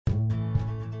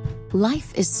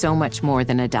Life is so much more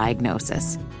than a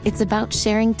diagnosis. It's about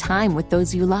sharing time with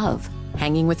those you love,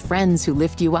 hanging with friends who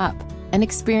lift you up, and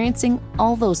experiencing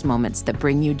all those moments that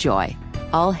bring you joy.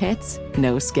 All hits,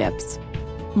 no skips.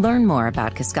 Learn more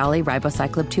about Kisqali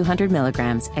Ribociclib 200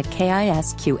 milligrams at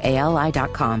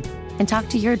KISQALI.com and talk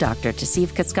to your doctor to see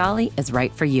if Kisqali is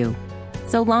right for you.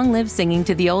 So long live singing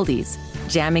to the oldies,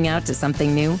 jamming out to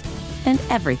something new, and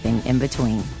everything in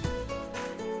between.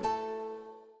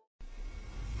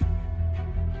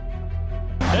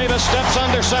 Davis steps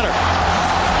under center.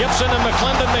 Gibson and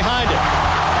McClendon behind him.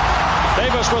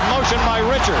 Davis with motion by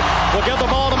Richard. Will give the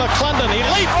ball to McClendon. He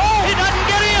leaps. Oh, he doesn't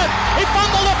get in. He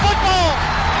fumbled the football.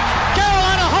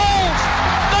 Carolina holds.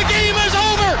 The game is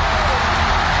over.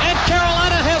 And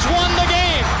Carolina has won the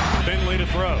game. Finley to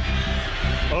throw.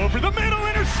 Over the middle,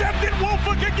 intercepted.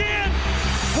 Wolford again.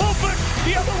 Wolford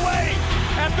the other way.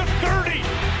 At the 30,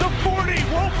 the 40.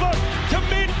 Wolford to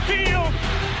midfield.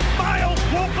 Miles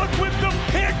Wolford with the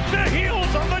pick. The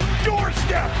heels on the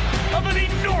doorstep of an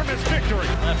enormous victory.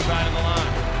 Left side of the line.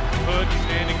 Hood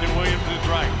standing to Williams' is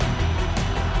right.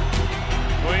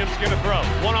 Williams gonna throw.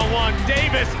 One-on-one.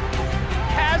 Davis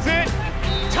has it.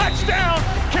 Touchdown.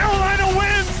 Carolina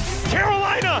wins.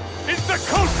 Carolina is the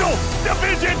Coastal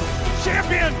Division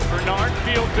champion. Bernard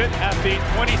fields it at the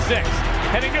 26.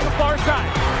 Heading to the far side.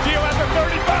 Gio at the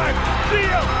 35.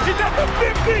 Gio, he's at the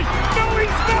 50. No, he's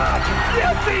not.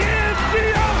 Yes, he is.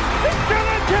 Gio is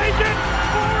gonna take it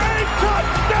for a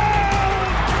touchdown.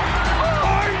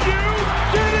 Are you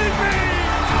kidding me?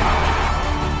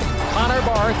 Connor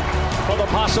Barth for the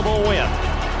possible win.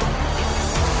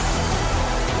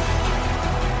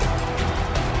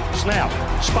 Snap,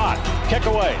 spot, kick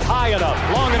away, high enough,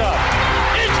 long enough.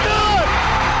 It's good!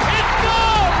 It's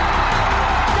good!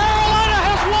 Carolina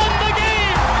has won the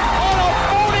game on a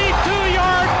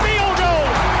 42-yard field goal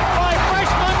by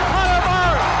freshman Connor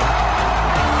Barth.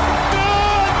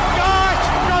 Good gosh,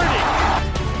 dirty.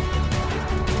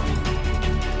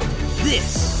 This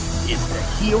is the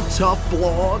Heel Tough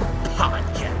Blog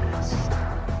Podcast.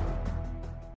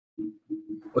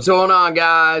 What's going on,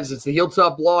 guys? It's the Heel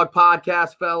Tough Blog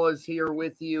Podcast, fellas, here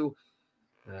with you.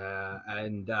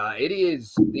 It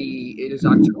is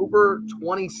October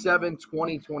 27,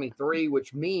 2023,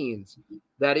 which means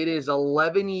that it is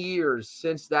 11 years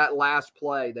since that last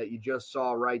play that you just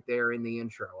saw right there in the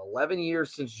intro. 11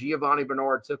 years since Giovanni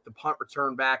Bernard took the punt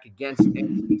return back against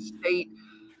NC State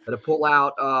to pull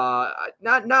out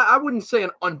I wouldn't say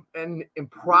an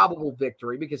improbable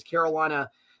victory, because Carolina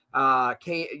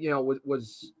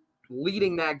was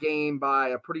leading that game by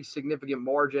a pretty significant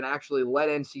margin, actually led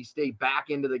NC State back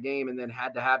into the game and then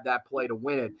had to have that play to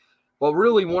win it. But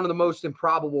really one of the most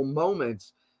improbable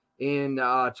moments in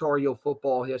Tar Heel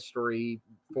football history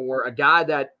for a guy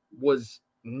that was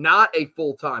not a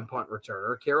full-time punt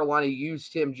returner. Carolina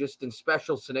used him just in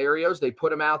special scenarios. They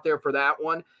put him out there for that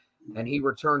one, and he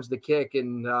returns the kick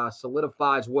and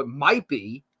solidifies what might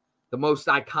be the most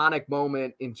iconic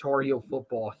moment in Tar Heel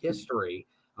football history.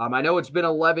 I know it's been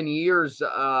 11 years.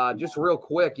 Just real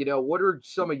quick, what are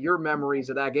some of your memories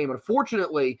of that game?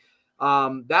 Unfortunately,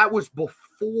 that was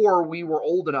before we were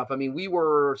old enough. I mean, we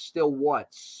were still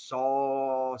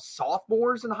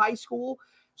sophomores in high school,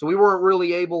 so we weren't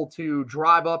really able to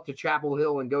drive up to Chapel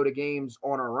Hill and go to games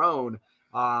on our own.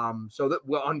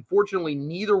 Unfortunately,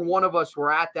 neither one of us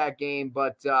were at that game,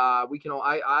 but I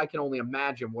can only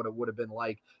imagine what it would have been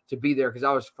like to be there, because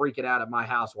I was freaking out at my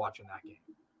house watching that game.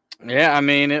 Yeah, I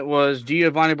mean, it was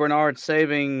Giovanni Bernard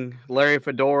saving Larry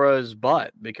Fedora's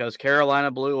butt, because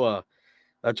Carolina blew a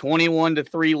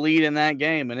 21-3 lead in that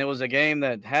game, and it was a game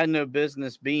that had no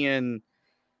business being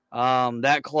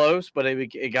that close, but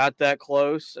it got that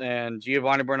close, and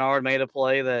Giovanni Bernard made a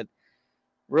play that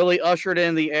really ushered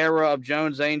in the era of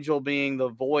Jones Angell being the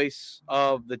voice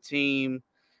of the team.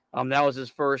 That was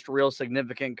his first real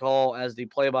significant call as the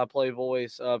play-by-play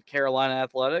voice of Carolina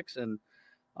athletics, and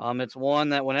it's one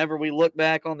that whenever we look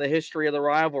back on the history of the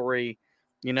rivalry,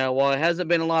 while it hasn't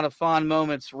been a lot of fond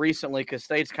moments recently because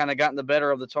State's kind of gotten the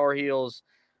better of the Tar Heels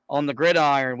on the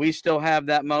gridiron, we still have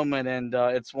that moment, and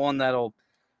it's one that'll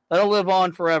live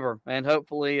on forever. And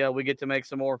hopefully we get to make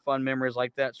some more fun memories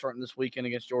like that starting this weekend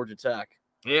against Georgia Tech.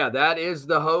 Yeah, that is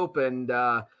the hope. And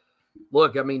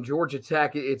look, I mean, Georgia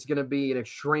Tech, it's going to be an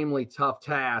extremely tough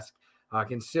task.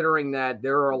 Considering that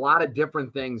there are a lot of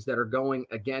different things that are going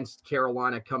against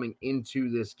Carolina coming into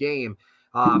this game.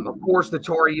 Of course, the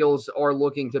Tar Heels are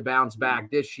looking to bounce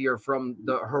back this year from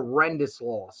the horrendous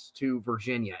loss to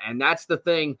Virginia. And that's the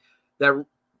thing that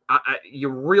you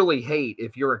really hate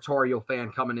if you're a Tar Heel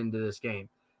fan coming into this game,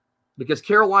 because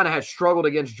Carolina has struggled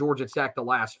against Georgia Tech the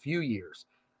last few years.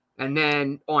 And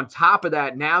then on top of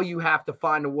that, now you have to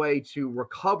find a way to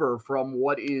recover from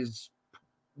what is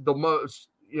the most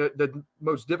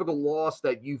difficult loss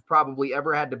that you've probably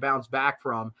ever had to bounce back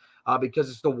from, because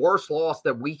it's the worst loss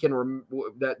that we can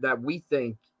that we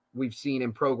think we've seen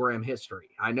in program history.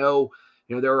 I know,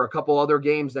 there are a couple other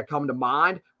games that come to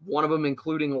mind, one of them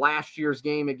including last year's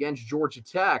game against Georgia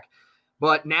Tech.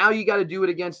 But now you got to do it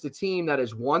against a team that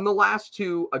has won the last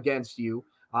two against you,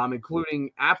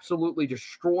 including absolutely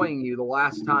destroying you the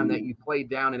last time that you played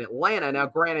down in Atlanta. Now,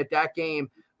 granted, that game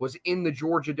was in the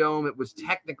Georgia Dome. It was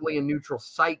technically a neutral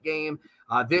site game.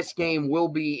 This game will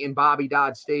be in Bobby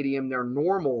Dodd Stadium, their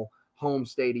normal home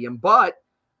stadium. But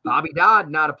Bobby Dodd,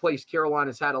 not a place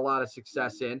Carolina's had a lot of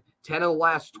success in. 10 of the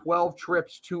last 12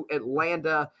 trips to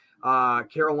Atlanta,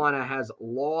 Carolina has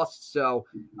lost. So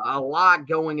a lot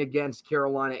going against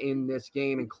Carolina in this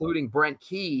game, including Brent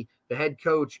Key, the head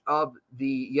coach of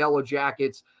the Yellow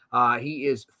Jackets. He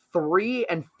is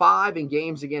 3-5 in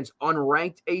games against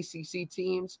unranked ACC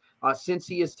teams since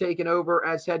he has taken over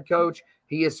as head coach.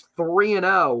 He is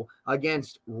 3-0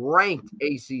 against ranked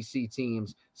ACC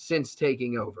teams since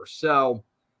taking over. So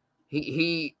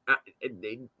it's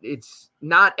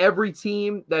not every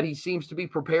team that he seems to be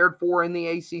prepared for in the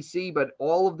ACC, but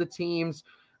all of the teams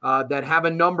that have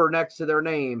a number next to their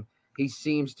name, he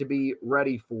seems to be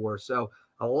ready for. So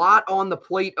a lot on the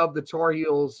plate of the Tar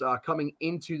Heels coming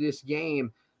into this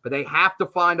game, but they have to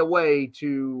find a way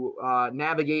to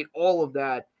navigate all of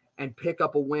that and pick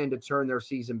up a win to turn their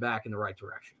season back in the right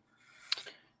direction.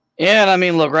 Yeah, and I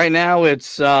mean, look, right now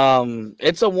it's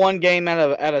a one game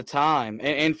at a time,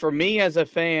 and for me as a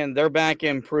fan, they're back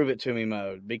in prove it to me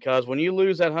mode, because when you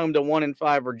lose at home to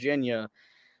 1-5 Virginia,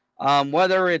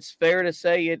 whether it's fair to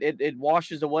say it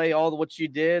washes away all what you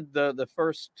did the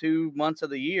first 2 months of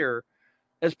the year,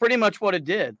 is pretty much what it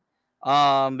did,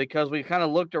 because we kind of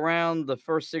looked around the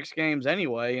first 6 games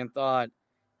anyway and thought,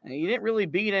 you didn't really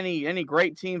beat any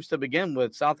great teams to begin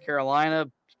with. South Carolina,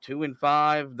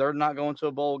 2-5. They're not going to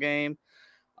a bowl game.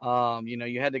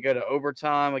 You had to go to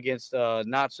overtime against a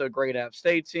not so great App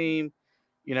State team.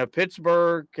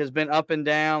 Pittsburgh has been up and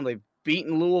down. They've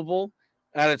beaten Louisville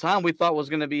at a time we thought was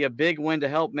going to be a big win to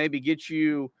help maybe get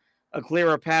you a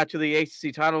clearer path to the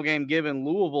ACC title game, given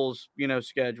Louisville's,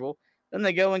 schedule. Then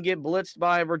they go and get blitzed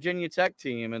by a Virginia Tech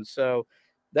team. And so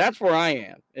that's where I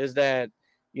am, is that,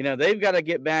 they've got to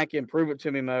get back in prove it to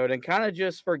me mode and kind of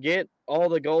just forget all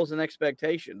the goals and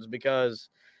expectations, because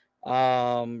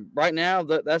right now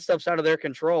that stuff's out of their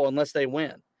control unless they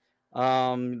win.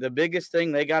 The biggest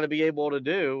thing they got to be able to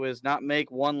do is not make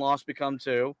one loss become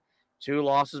 2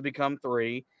 losses become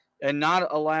 3, and not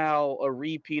allow a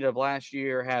repeat of last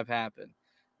year have happened.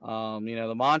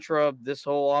 The mantra this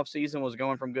whole offseason was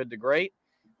going from good to great.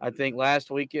 I think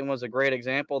last weekend was a great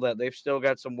example that they've still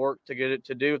got some work to get it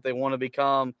to do if they want to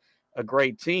become a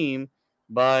great team.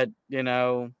 But,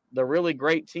 the really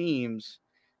great teams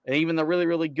and even the really,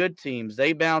 really good teams,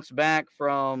 they bounce back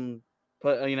from,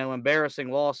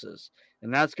 embarrassing losses.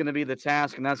 And that's going to be the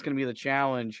task, and that's going to be the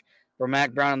challenge for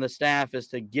Mack Brown and the staff, is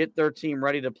to get their team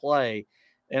ready to play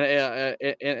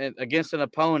and against an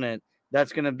opponent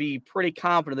that's going to be pretty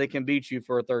confident they can beat you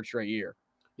for a third straight year.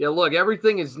 Yeah, look,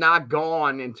 everything is not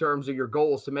gone in terms of your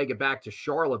goals to make it back to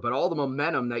Charlotte, but all the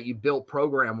momentum that you built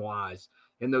program-wise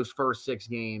in those first 6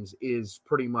 games is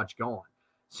pretty much gone.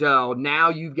 So now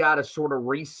you've got to sort of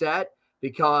reset,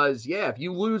 because, if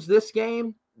you lose this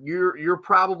game, you're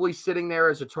probably sitting there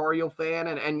as a Tar Heel fan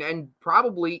and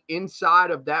probably inside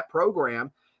of that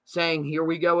program saying, here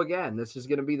we go again. This is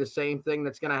going to be the same thing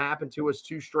that's going to happen to us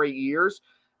 2 straight years.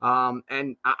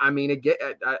 And I mean, again,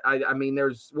 I mean,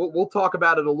 we'll talk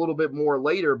about it a little bit more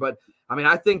later, but I mean,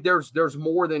 I think there's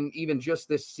more than even just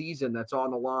this season that's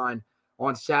on the line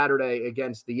on Saturday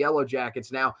against the Yellow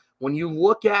Jackets. Now, when you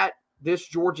look at this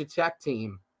Georgia Tech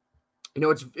team,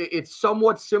 it's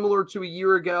somewhat similar to a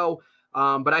year ago,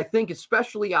 but I think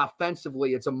especially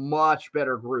offensively, it's a much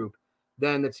better group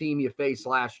than the team you faced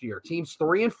last year. Team's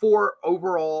 3-4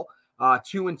 overall.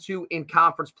 2-2 in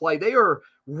conference play. They are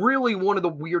really one of the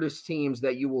weirdest teams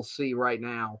that you will see right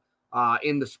now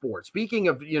in the sport. Speaking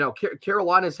of,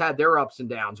 Carolina's had their ups and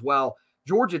downs. Well,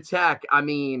 Georgia Tech, I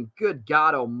mean, good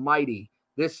God almighty,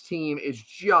 this team is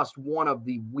just one of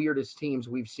the weirdest teams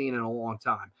we've seen in a long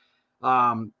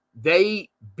time. They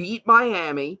beat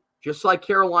Miami, just like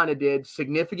Carolina did.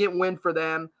 Significant win for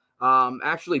them.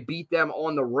 Actually beat them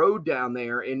on the road down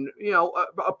there in,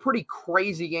 a pretty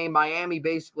crazy game. Miami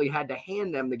basically had to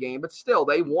hand them the game, but still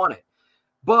they won it.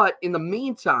 But in the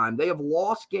meantime, they have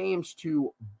lost games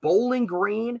to Bowling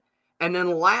Green. And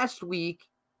then last week,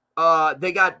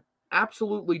 they got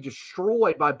absolutely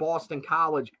destroyed by Boston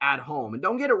College at home. And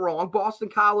don't get it wrong, Boston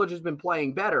College has been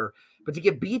playing better, but to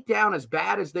get beat down as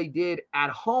bad as they did at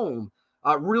home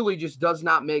really just does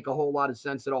not make a whole lot of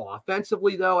sense at all.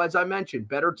 Offensively, though, as I mentioned,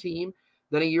 better team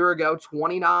than a year ago,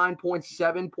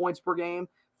 29.7 points per game,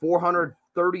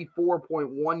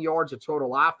 434.1 yards of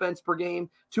total offense per game,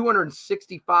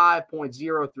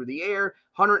 265.0 through the air,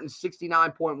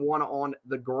 169.1 on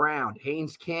the ground.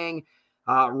 Haynes King,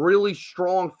 really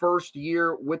strong first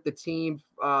year with the team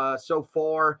so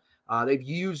far. They've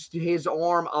used his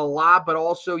arm a lot, but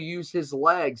also used his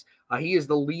legs. He is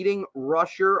the leading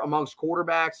rusher amongst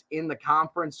quarterbacks in the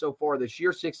conference so far this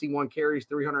year. 61 carries,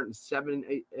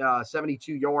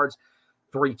 372 yards,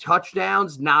 3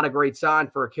 touchdowns. Not a great sign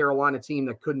for a Carolina team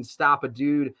that couldn't stop a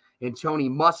dude in Tony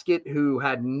Muskett, who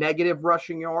had negative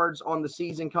rushing yards on the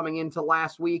season coming into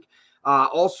last week.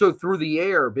 Also through the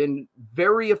air, been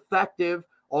very effective,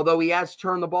 although he has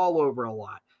turned the ball over a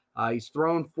lot. He's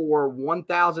thrown for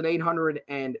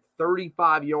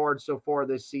 1,835 yards so far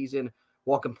this season,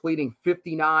 while completing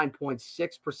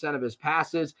 59.6% of his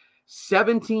passes,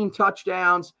 17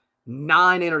 touchdowns,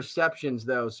 9 interceptions,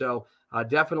 though. So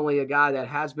definitely a guy that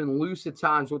has been loose at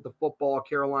times with the football.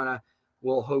 Carolina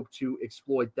will hope to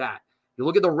exploit that. You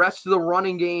look at the rest of the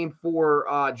running game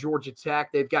for Georgia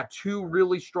Tech. They've got 2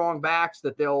 really strong backs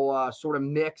that they'll sort of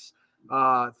mix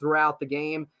throughout the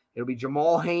game. It'll be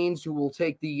Jamal Haynes, who will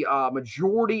take the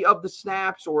majority of the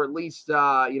snaps, or at least,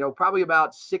 probably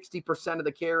about 60% of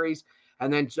the carries.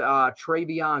 And then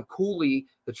Travion Cooley,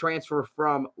 the transfer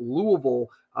from Louisville,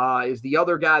 is the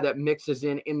other guy that mixes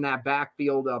in that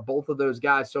backfield. Both of those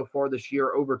guys so far this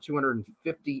year, over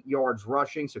 250 yards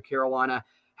rushing. So Carolina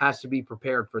has to be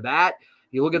prepared for that.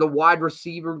 You look at the wide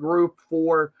receiver group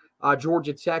for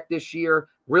Georgia Tech this year,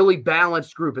 really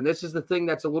balanced group. And this is the thing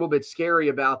that's a little bit scary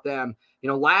about them.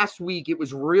 Last week it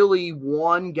was really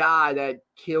one guy that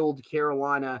killed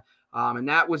Carolina. And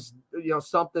that was,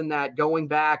 something that going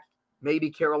back, maybe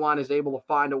Carolina is able to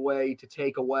find a way to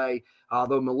take away,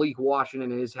 though Malik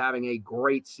Washington is having a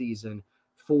great season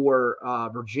for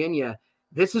Virginia.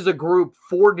 This is a group,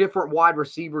 4 different wide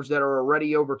receivers that are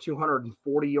already over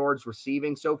 240 yards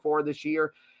receiving so far this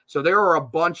year. So there are a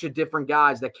bunch of different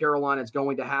guys that Carolina is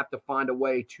going to have to find a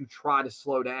way to try to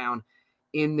slow down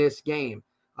in this game.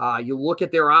 You look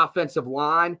at their offensive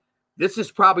line. This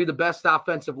is probably the best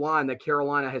offensive line that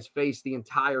Carolina has faced the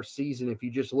entire season if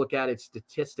you just look at it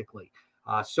statistically.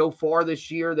 So far this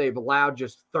year, they've allowed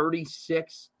just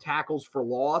 36 tackles for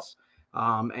loss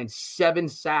and 7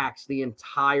 sacks the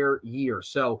entire year.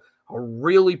 So a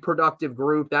really productive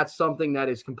group. That's something that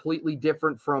is completely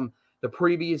different from the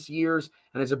previous years,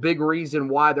 and it's a big reason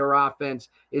why their offense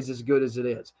is as good as it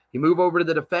is. You move over to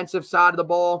the defensive side of the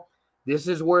ball. This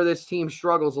is where this team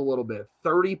struggles a little bit.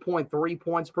 30.3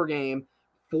 points per game,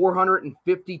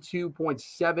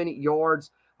 452.7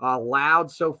 yards allowed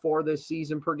so far this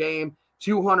season per game,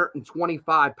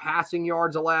 225 passing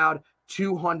yards allowed,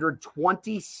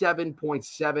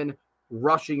 227.7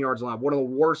 rushing yards allowed. One of the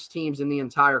worst teams in the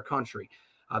entire country.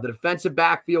 The defensive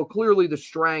backfield, clearly the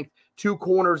strength. 2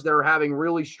 corners that are having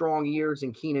really strong years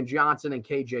in Keenan Johnson and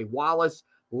KJ Wallace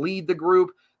lead the group.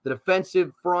 The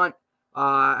defensive front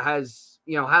has,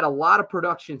 had a lot of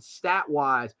production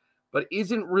stat-wise, but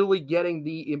isn't really getting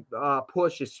the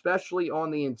push, especially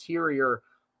on the interior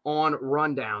on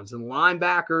rundowns. And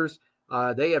linebackers,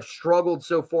 they have struggled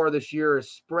so far this year,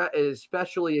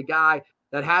 especially a guy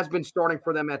that has been starting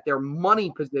for them at their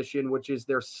money position, which is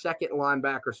their second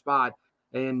linebacker spot,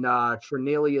 and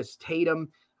Trinelius Tatum.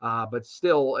 But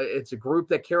still, it's a group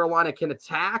that Carolina can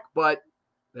attack, but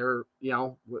there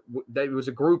was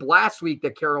a group last week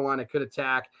that Carolina could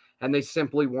attack, and they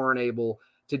simply weren't able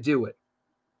to do it.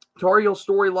 Tar Heels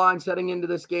storylines heading into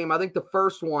this game. I think the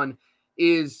first one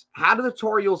is, how do the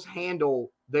Tar Heels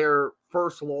handle their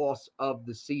first loss of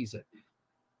the season?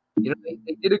 They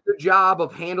did a good job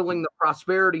of handling the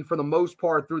prosperity for the most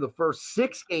part through the first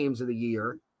 6 games of the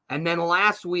year. And then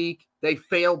last week, they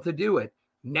failed to do it.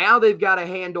 Now they've got a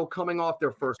handle coming off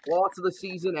their first loss of the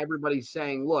season. Everybody's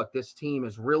saying, look, this team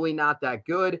is really not that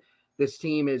good. This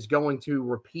team is going to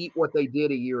repeat what they did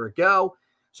a year ago.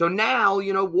 So now,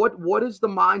 what is the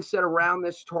mindset around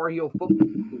this Tar Heel football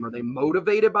team? Are they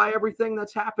motivated by everything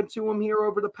that's happened to them here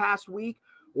over the past week?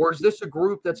 Or is this a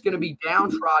group that's going to be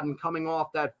downtrodden coming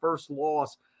off that first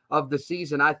loss of the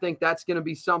season? I think that's going to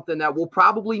be something that we'll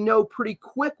probably know pretty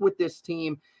quick with this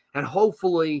team. And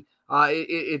hopefully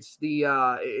it's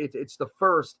the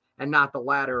first and not the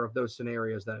latter of those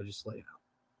scenarios that I just laid out.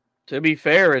 To be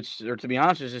fair, to be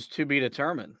honest, it's just to be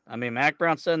determined. I mean, Mack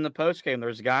Brown said in the postgame,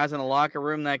 there's guys in the locker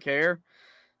room that care.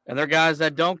 and they're guys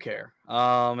that don't care.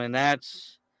 And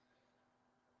that's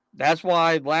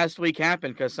why last week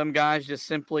happened, because some guys just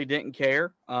simply didn't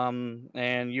care.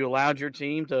 And you allowed your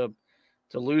team to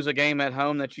lose a game at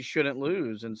home that you shouldn't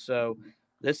lose. And so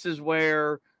this is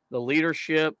where the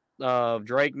leadership of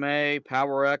Drake May,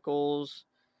 Power Eccles,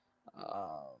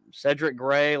 Cedric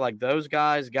Gray, like those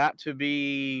guys got to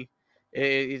be,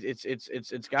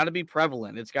 it's got to be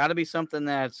prevalent. It's got to be something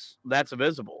that's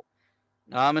visible.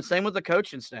 And same with the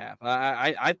coaching staff.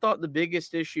 I thought the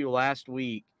biggest issue last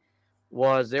week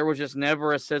was there was just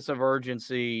never a sense of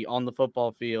urgency on the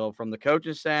football field from the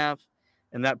coaching staff,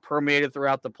 and that permeated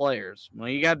throughout the players. Well,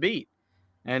 you got beat.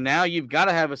 And now you've got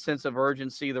to have a sense of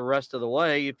urgency the rest of the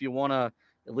way if you want to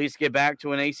at least get back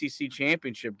to an ACC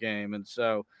championship game. And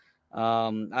so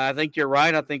I think you're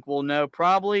right. I think we'll know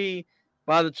probably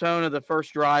by the tone of the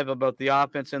first drive of both the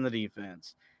offense and the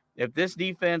defense. If this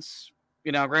defense,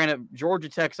 granted, Georgia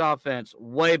Tech's offense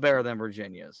way better than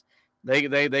Virginia's.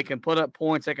 They can put up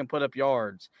points, they can put up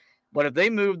yards. But if they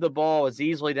move the ball as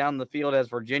easily down the field as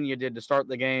Virginia did to start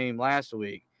the game last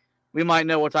week, we might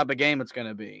know what type of game it's going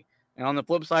to be. And on the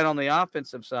flip side, on the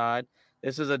offensive side,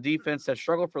 this is a defense that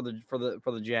struggled for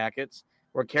the Jackets,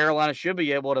 where Carolina should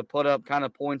be able to put up kind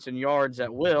of points and yards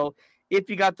at will if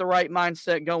you got the right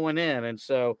mindset going in. And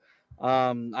so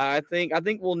I think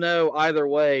we'll know either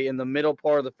way in the middle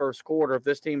part of the first quarter if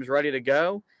this team's ready to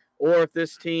go, or if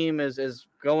this team is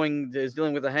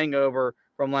dealing with a hangover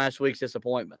from last week's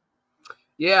disappointment.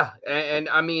 Yeah, and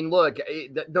I mean, look,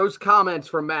 those comments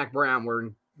from Mack Brown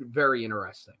were very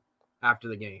interesting after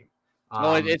the game.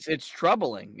 Well, it's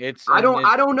troubling. I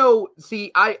don't know.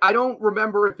 See, I don't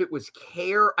remember if it was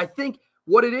care. I think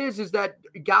what it is that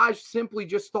guys simply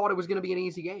just thought it was going to be an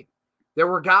easy game. There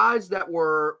were guys that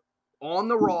were on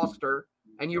the roster,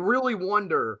 and you really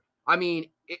wonder. I mean,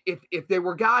 if there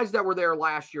were guys that were there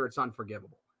last year, it's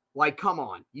unforgivable. Like, come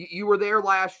on. You were there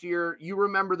last year. You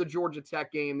remember the Georgia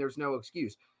Tech game. There's no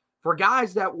excuse. For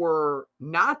guys that were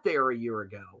not there a year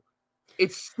ago,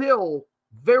 it's still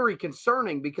very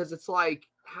concerning, because it's like,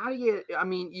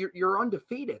 you're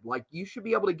undefeated. Like, you should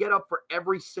be able to get up for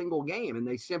every single game, and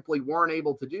they simply weren't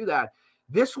able to do that.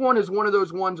 This one is one of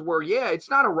those ones where, yeah, it's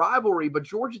not a rivalry, but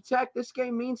Georgia Tech, this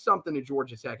game means something to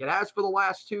Georgia Tech. It has for the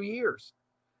last 2 years.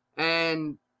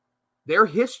 And their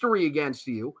history against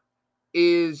you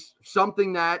is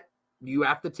something that you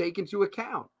have to take into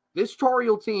account. This Tar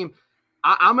Heel team,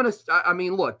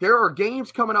 look, there are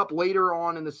games coming up later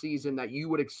on in the season that you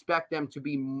would expect them to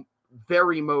be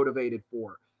very motivated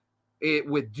for.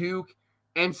 With Duke,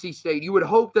 NC State, you would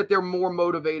hope that they're more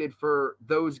motivated for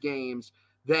those games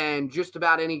than just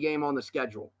about any game on the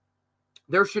schedule.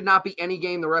 There should not be any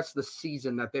game the rest of the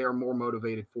season that they are more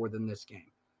motivated for than this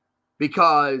game,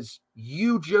 because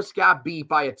you just got beat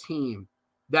by a team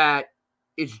that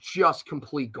is just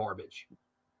complete garbage.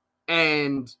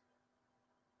 And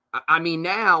I mean,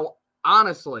 now,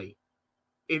 honestly,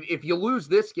 if you lose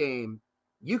this game,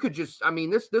 you could just,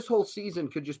 this whole season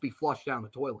could just be flushed down the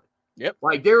toilet. Yep.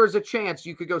 Like, there is a chance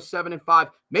you could go 7-5,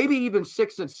 maybe even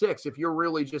 6-6 if you're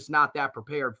really just not that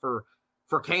prepared for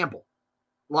Campbell.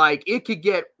 Like, it could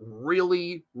get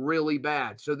really, really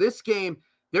bad. So this game,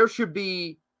 there should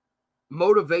be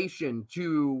motivation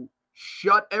to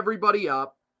shut everybody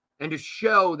up and to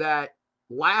show that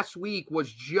last week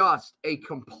was just a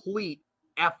complete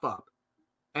F up,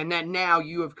 and that now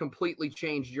you have completely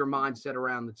changed your mindset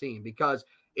around the team. Because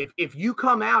if you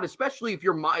come out, especially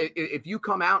if you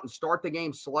come out and start the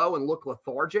game slow and look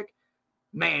lethargic,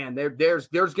 man, there's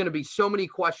going to be so many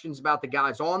questions about the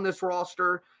guys on this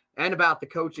roster and about the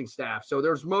coaching staff. So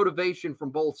there's motivation from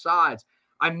both sides.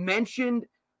 I mentioned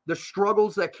the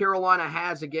struggles that Carolina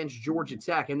has against Georgia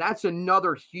Tech, and that's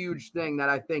another huge thing that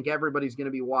I think everybody's going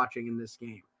to be watching in this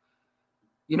game.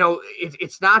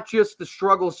 It's not just the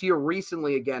struggles here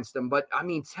recently against them, but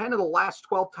 10 of the last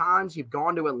 12 times you've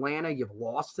gone to Atlanta, you've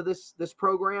lost to this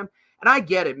program. And I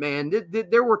get it, man.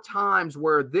 There were times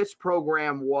where this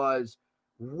program was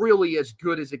really as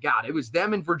good as it got. It was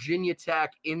them and Virginia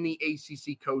Tech in the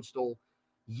ACC Coastal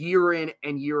year in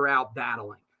and year out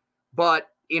battling. But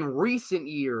in recent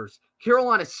years,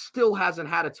 Carolina still hasn't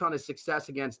had a ton of success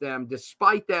against them,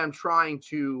 despite them trying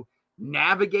to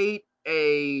navigate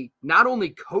a not only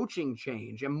coaching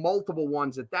change, and multiple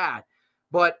ones at that,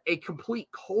 but a complete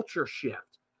culture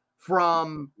shift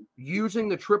from using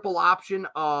the triple option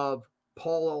of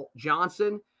Paul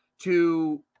Johnson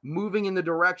to moving in the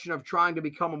direction of trying to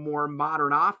become a more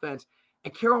modern offense.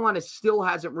 And Carolina still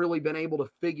hasn't really been able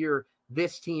to figure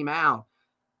this team out.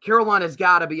 Carolina's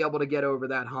got to be able to get over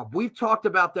that hump. We've talked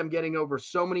about them getting over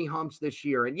so many humps this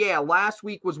year. And yeah, last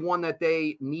week was one that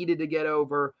they needed to get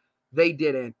over. They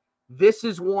didn't. This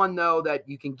is one, though, that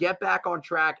you can get back on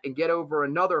track and get over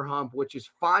another hump, which is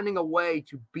finding a way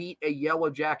to beat a Yellow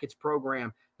Jackets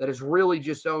program that has really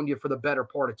just owned you for the better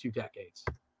part of 2 decades.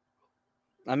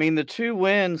 I mean, the 2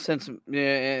 wins since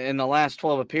in the last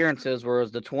 12 appearances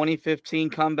was the 2015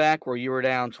 comeback where you were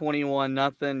down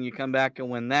 21-0. You come back and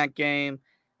win that game.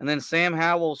 And then Sam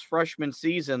Howell's freshman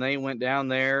season, they went down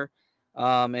there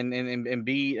and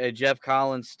beat a Jeff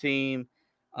Collins team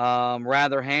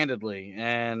rather handedly.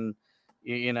 And,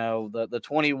 you know, the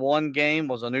 21 game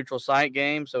was a neutral site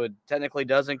game, so it technically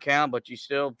doesn't count, but you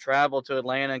still traveled to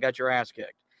Atlanta and got your ass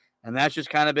kicked. And that's just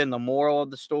kind of been the moral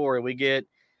of the story. We get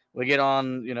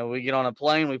on a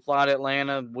plane, we fly to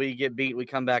Atlanta, we get beat, we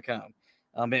come back home.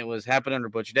 It happened under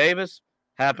Butch Davis,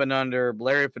 happened under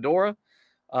Larry Fedora.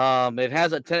 It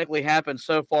hasn't technically happened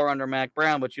so far under Mack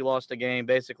Brown, but you lost a game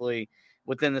basically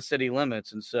within the city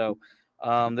limits. And so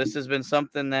this has been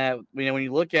something that, you know, when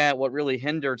you look at what really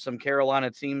hindered some Carolina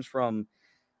teams from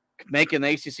making the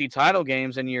ACC title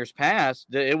games in years past,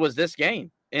 it was this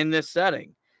game in this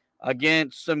setting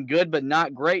against some good but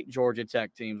not great Georgia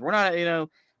Tech teams. We're not, you know,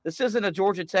 this isn't a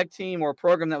Georgia Tech team or a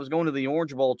program that was going to the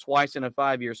Orange Bowl twice in a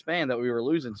 5-year span that we were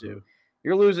losing to.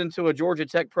 You're losing to a Georgia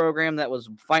Tech program that was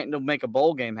fighting to make a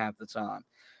bowl game half the time.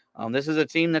 This is a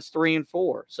team that's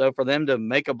 3-4. So for them to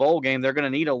make a bowl game, they're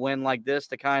going to need a win like this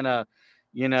to kind of,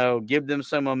 you know, give them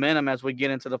some momentum as we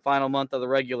get into the final month of the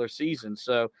regular season.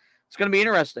 So it's going to be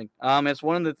interesting. It's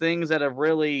one of the things that have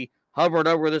really hovered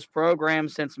over this program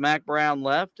since Mack Brown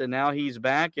left, and now he's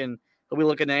back, and he'll be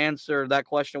looking to answer that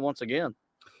question once again.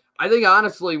 I think,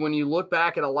 honestly, when you look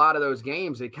back at a lot of those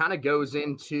games, it kind of goes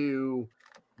into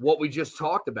what we just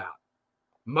talked about.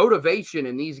 Motivation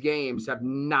in these games have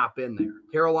not been there.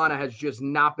 Carolina has just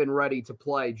not been ready to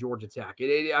play Georgia Tech.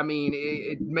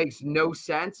 It makes no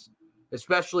sense,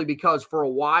 especially because for a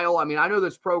while, I mean, I know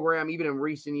this program, even in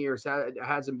recent years,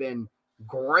 hasn't been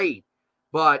great.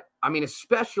 But, I mean,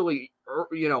 especially,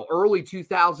 you know, early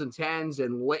 2010s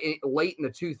and late in the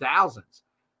 2000s,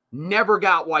 never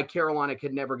got why Carolina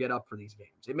could never get up for these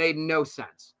games. It made no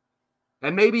sense.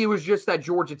 And maybe it was just that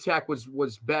Georgia Tech was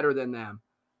better than them.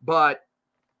 But,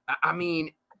 I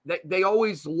mean, they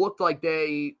always looked like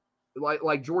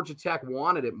like Georgia Tech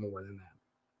wanted it more than them.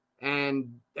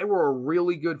 And they were a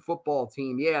really good football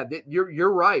team. Yeah,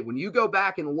 you're right. When you go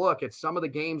back and look at some of the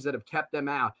games that have kept them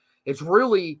out, it's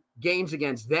really games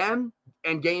against them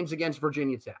and games against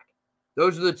Virginia Tech.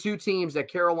 Those are the 2 teams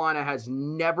that Carolina has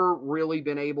never really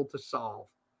been able to solve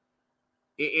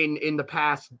in the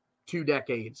past 2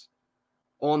 decades,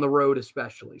 on the road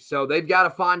especially. So they've got to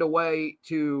find a way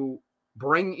to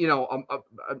bring, you know,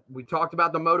 we talked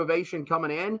about the motivation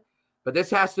coming in, but this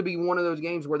has to be one of those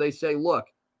games where they say, look,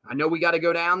 I know we got to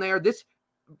go down there. This,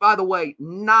 by the way,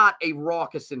 not a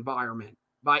raucous environment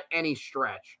by any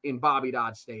stretch in Bobby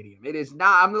Dodd Stadium. It is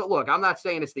not. I'm not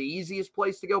saying it's the easiest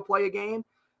place to go play a game,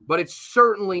 but it's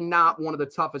certainly not one of the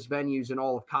toughest venues in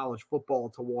all of college football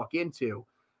to walk into.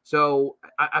 So,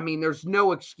 I mean, there's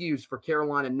no excuse for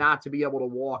Carolina not to be able to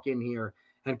walk in here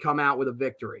and come out with a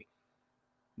victory.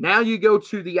 Now you go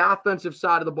to the offensive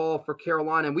side of the ball for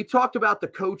Carolina. And we talked about the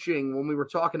coaching when we were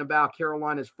talking about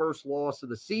Carolina's first loss of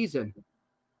the season.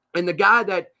 And the guy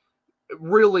that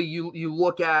really you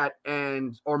look at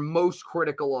and are most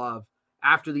critical of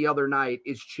after the other night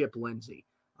is Chip Lindsey.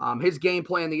 His game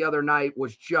plan the other night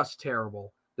was just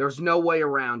terrible. There's no way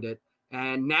around it.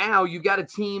 And now you've got a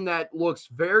team that looks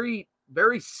very,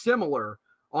 very similar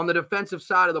on the defensive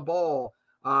side of the ball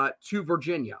to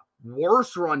Virginia.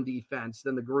 Worse run defense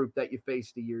than the group that you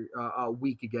faced a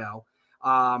week ago.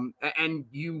 And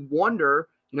you wonder,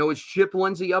 you know, is Chip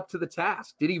Lindsey up to the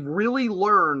task? Did he really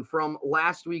learn from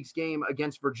last week's game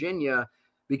against Virginia?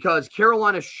 Because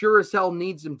Carolina sure as hell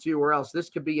needs him to, or else this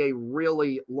could be a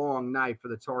really long night for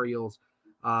the Tar Heels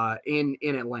in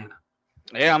Atlanta.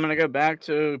 Yeah, I'm going to go back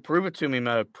to prove it to me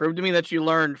mode. Prove to me that you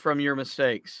learned from your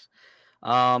mistakes,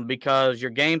 because your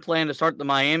game plan to start the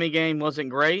Miami game wasn't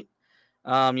great.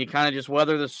 You kind of just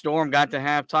weathered the storm, got to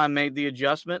halftime, made the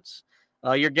adjustments.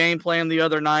 Your game plan the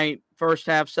other night, first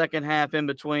half, second half, in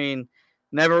between,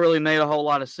 never really made a whole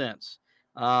lot of sense.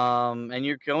 And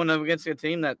you're going up against a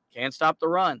team that can't stop the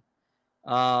run.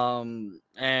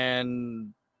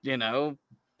 And, you know,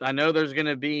 I know there's going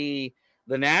to be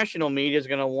the national media is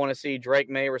going to want to see Drake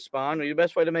May respond. The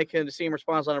best way to see him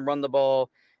respond is let him run the ball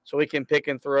so he can pick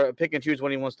and choose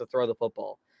when he wants to throw the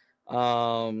football.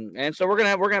 And so we're gonna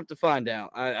have to find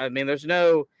out. I mean, there's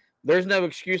no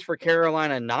excuse for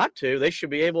Carolina not to. They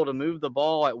should be able to move the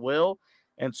ball at will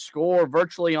and score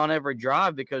virtually on every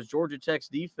drive because Georgia Tech's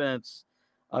defense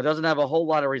doesn't have a whole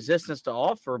lot of resistance to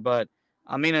offer. But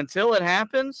I mean, until it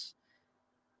happens,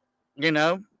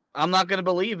 I'm not going to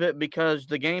believe it because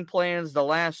the game plans the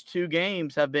last 2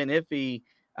 games have been iffy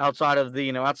outside of the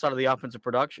offensive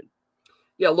production.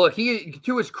 Yeah, look,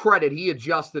 to his credit, he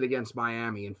adjusted against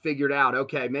Miami and figured out,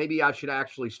 okay, maybe I should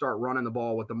actually start running the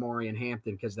ball with Amari and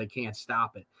Hampton because they can't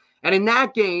stop it. And in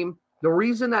that game, the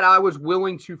reason that I was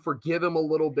willing to forgive him a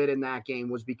little bit in that game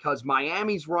was because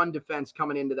Miami's run defense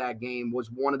coming into that game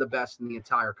was one of the best in the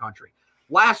entire country.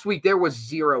 Last week, there was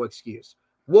zero excuse.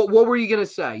 What were you going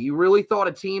to say? You really thought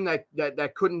a team that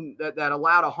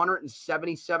allowed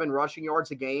 177 rushing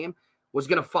yards a game was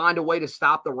going to find a way to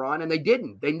stop the run? And they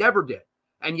didn't. They never did.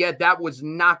 And yet that was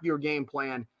not your game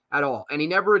plan at all. And he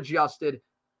never adjusted.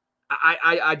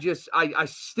 I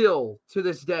still, to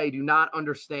this day, do not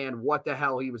understand what the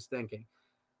hell he was thinking.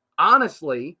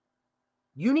 Honestly,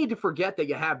 you need to forget that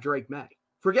you have Drake May.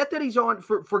 Forget that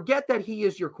he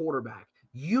is your quarterback.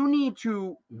 You need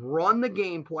to run the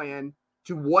game plan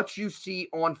to what you see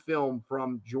on film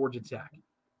from Georgia Tech.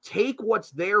 Take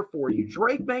what's there for you.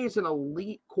 Drake May is an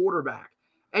elite quarterback.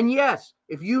 And yes,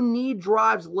 if you need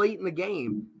drives late in the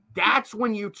game, that's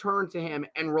when you turn to him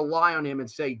and rely on him and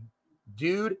say,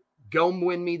 dude, go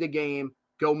win me the game.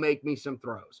 Go make me some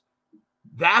throws.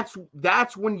 That's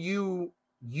when you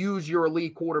use your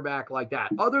elite quarterback like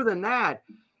that. Other than that,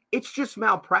 it's just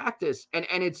malpractice and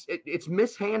it's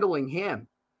mishandling him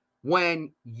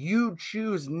when you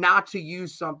choose not to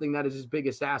use something that is his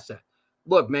biggest asset.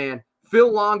 Look, man, Phil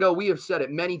Longo, we have said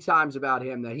it many times about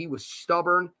him that he was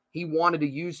stubborn. He wanted to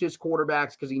use his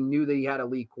quarterbacks because he knew that he had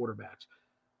elite quarterbacks.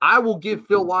 I will give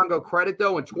Phil Longo credit,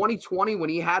 though. In 2020, when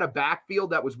he had a backfield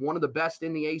that was one of the best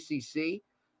in the ACC,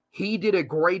 he did a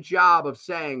great job of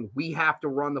saying, we have to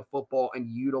run the football and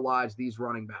utilize these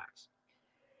running backs.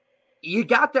 You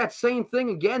got that same thing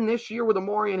again this year with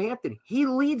Amari and Hampton. He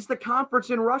leads the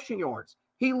conference in rushing yards.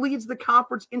 He leads the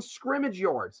conference in scrimmage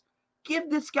yards. Give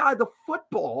this guy the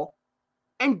football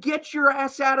and get your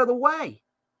ass out of the way.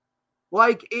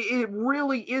 Like, it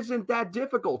really isn't that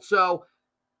difficult. So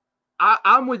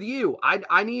I'm with you.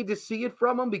 I need to see it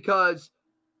from him because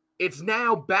it's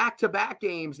now back-to-back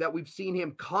games that we've seen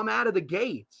him come out of the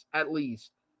gates, at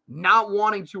least, not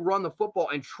wanting to run the football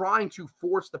and trying to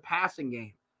force the passing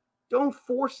game. Don't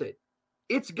force it.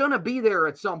 It's going to be there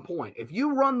at some point. If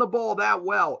you run the ball that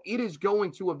well, it is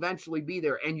going to eventually be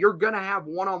there, and you're going to have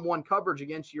one-on-one coverage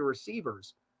against your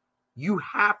receivers. You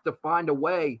have to find a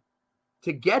way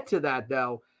to get to that,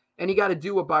 though, and you got to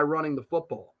do it by running the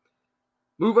football.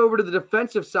 Move over to the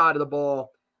defensive side of the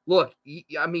ball. Look,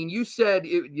 I mean, you said,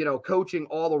 coaching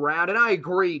all around, and I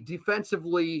agree.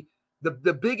 Defensively,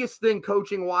 the biggest thing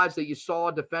coaching-wise that you saw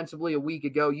defensively a week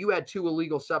ago, you had 2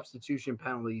 illegal substitution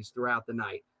penalties throughout the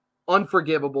night.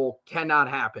 Unforgivable, cannot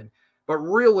happen. But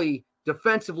really,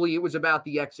 defensively, it was about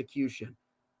the execution,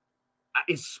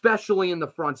 especially in the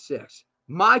front 6.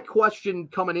 My question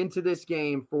coming into this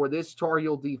game for this Tar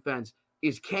Heel defense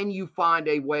is, can you find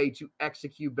a way to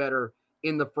execute better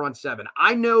in the front 7?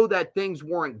 I know that things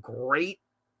weren't great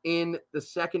in the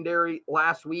secondary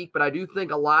last week, but I do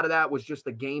think a lot of that was just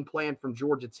the game plan from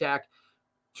Georgia Tech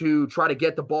to try to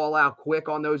get the ball out quick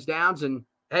on those downs. And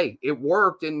hey, it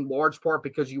worked in large part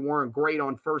because you weren't great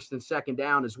on first and second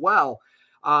down as well.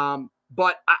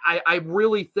 But I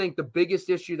really think the biggest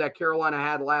issue that Carolina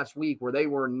had last week where they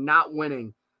were not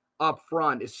winning up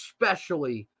front,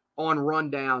 especially on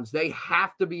rundowns, they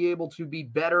have to be able to be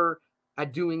better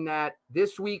at doing that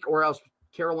this week, or else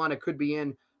Carolina could be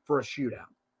in for a shootout.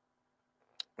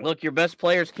 Look, your best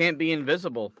players can't be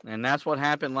invisible, and that's what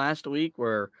happened last week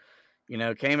where,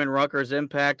 Kamen Rucker's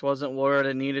impact wasn't where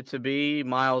it needed to be.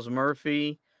 Miles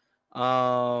Murphy,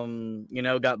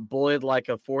 got bullied like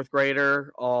a 4th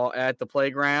grader at the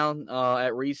playground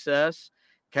at recess.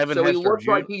 He looks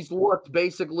like he's looked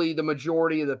basically the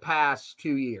majority of the past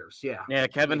 2 years. Yeah. Yeah,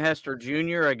 Kevin Hester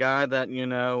Jr., a guy that,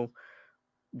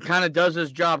 kind of does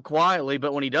his job quietly,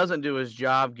 but when he doesn't do his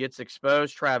job, gets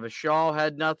exposed. Travis Shaw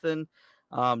had nothing.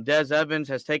 Des Evans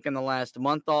has taken the last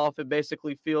month off, it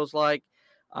basically feels like.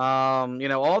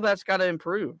 All that's got to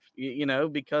improve,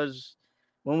 because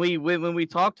when we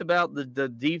talked about the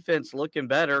defense looking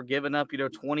better, giving up,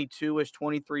 22-ish,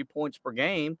 23 points per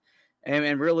game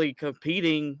and really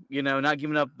competing, not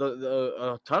giving up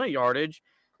a ton of yardage,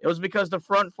 it was because the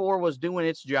front 4 was doing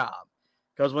its job.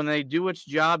 Because when they do its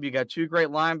job, you got 2 great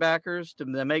linebackers to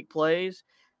make plays,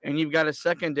 and you've got a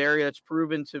secondary that's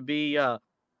proven to be,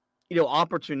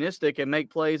 opportunistic and make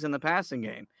plays in the passing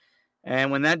game.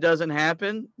 And when that doesn't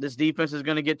happen, this defense is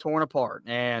going to get torn apart.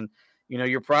 And,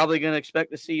 you're probably going to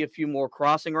expect to see a few more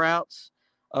crossing routes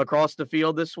across the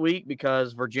field this week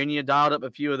because Virginia dialed up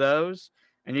a few of those.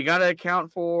 And you got to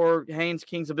account for Haynes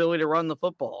King's ability to run the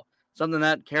football. something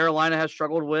that Carolina has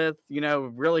struggled with,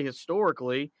 really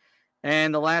historically.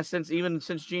 And since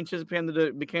Gene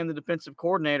Chizik became the defensive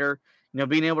coordinator,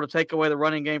 being able to take away the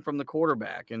running game from the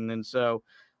quarterback. And so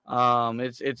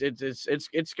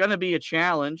it's going to be a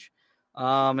challenge.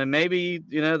 And maybe,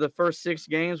 the first 6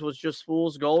 games was just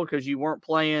fool's gold because you weren't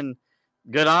playing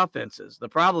good offenses. The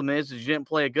problem is you didn't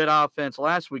play a good offense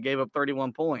last week, gave up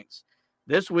 31 points.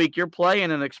 This week, you're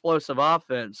playing an explosive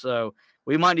offense. So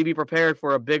we might need to be prepared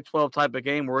for a Big 12 type of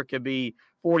game where it could be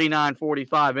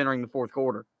 49-45 entering the fourth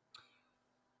quarter.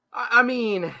 I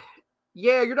mean,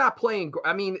 yeah, you're not playing.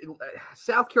 I mean,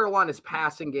 South Carolina's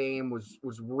passing game was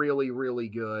really, really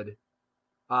good.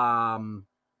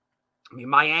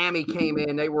 Miami came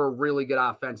in. They were a really good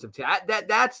offensive team.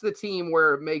 That's the team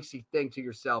where it makes you think to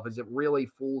yourself, is it really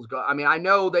fool's gold? I mean, I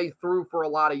know they threw for a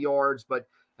lot of yards, but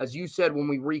as you said when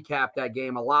we recapped that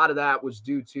game, a lot of that was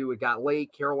due to it got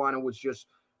late. Carolina was just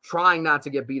trying not to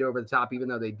get beat over the top, even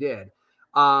though they did.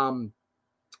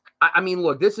 I mean,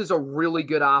 look, this is a really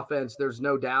good offense. There's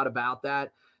no doubt about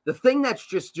that. The thing that's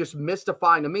just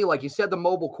mystifying to me, like you said, the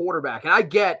mobile quarterback, and I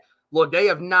get – look, they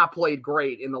have not played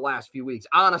great in the last few weeks.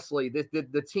 Honestly,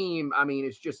 the team, I mean,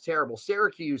 it's just terrible.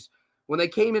 Syracuse, when they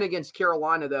came in against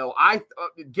Carolina, though,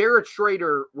 Garrett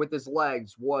Schrader with his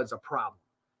legs was a problem,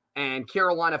 and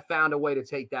Carolina found a way to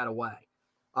take that away.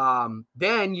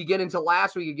 Then you get into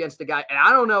last week against the guy, and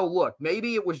I don't know, look,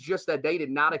 maybe it was just that they did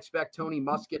not expect Tony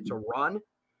Muskett to run.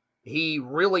 He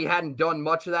really hadn't done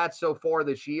much of that so far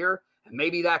this year, and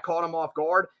maybe that caught him off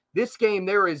guard. This game,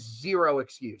 there is zero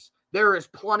excuse. There is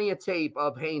plenty of tape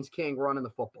of Haynes King running the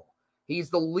football. He's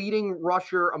the leading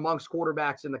rusher amongst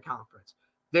quarterbacks in the conference.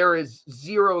 There is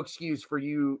zero excuse for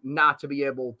you not to be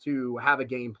able to have a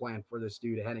game plan for this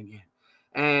dude heading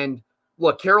in. And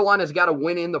look, Carolina's got to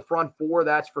win in the front 4,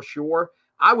 that's for sure.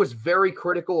 I was very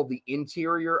critical of the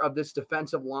interior of this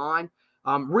defensive line,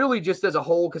 really just as a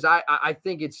whole, because I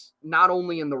think it's not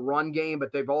only in the run game,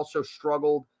 but they've also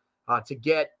struggled to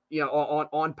get,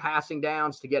 on passing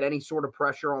downs, to get any sort of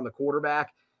pressure on the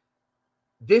quarterback.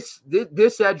 This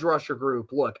edge rusher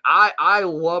group, look, I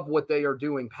love what they are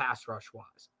doing pass rush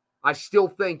wise. I still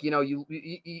think, you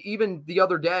even the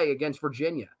other day against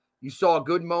Virginia, you saw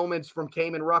good moments from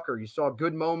Kamen Rucker. You saw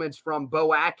good moments from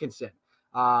Bo Atkinson.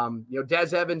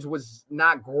 Des Evans was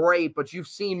not great, but you've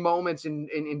seen moments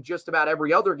in just about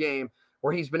every other game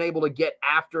where he's been able to get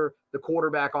after the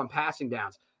quarterback on passing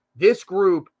downs. This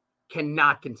group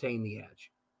cannot contain the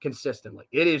edge consistently.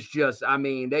 It is just, I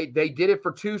mean, they did it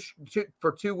for two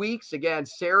weeks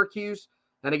against Syracuse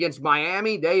and against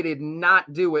Miami. They did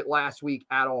not do it last week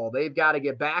at all. They've got to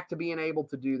get back to being able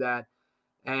to do that.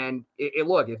 And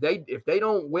look, if they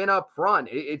don't win up front,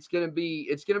 it's going to be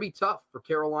tough for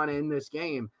Carolina in this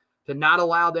game to not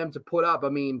allow them to put up,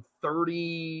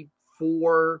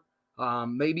 34,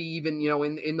 maybe even,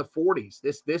 in the 40s.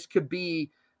 This could be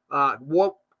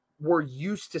what we're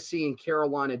used to seeing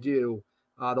Carolina do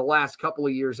the last couple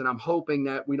of years, and I'm hoping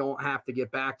that we don't have to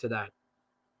get back to that.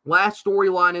 Last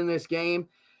storyline in this game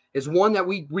is one that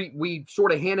we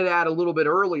sort of hinted at a little bit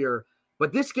earlier,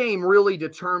 but this game really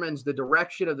determines the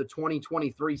direction of the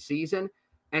 2023 season,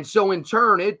 and so in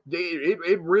turn, it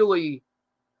really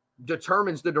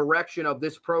determines the direction of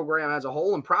this program as a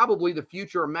whole and probably the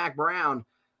future of Mack Brown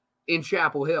in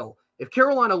Chapel Hill. If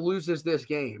Carolina loses this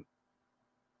game,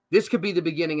 this could be the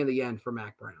beginning of the end for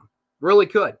Mack Brown. Really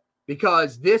could,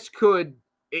 because it's going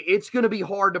to be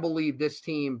hard to believe this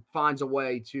team finds a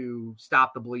way to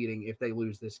stop the bleeding if they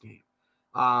lose this game.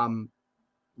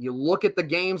 You look at the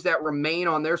games that remain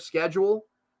on their schedule,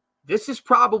 this is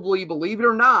probably, believe it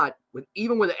or not,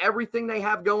 even with everything they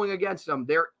have going against them,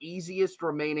 their easiest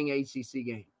remaining ACC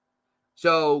game.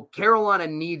 So Carolina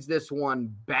needs this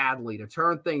one badly to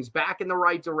turn things back in the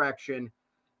right direction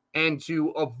and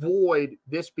to avoid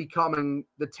this becoming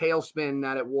the tailspin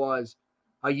that it was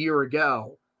a year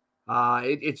ago.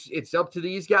 It's up to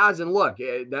these guys. And look,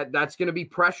 that's going to be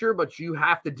pressure, but you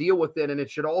have to deal with it. And it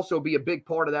should also be a big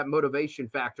part of that motivation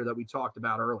factor that we talked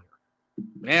about earlier.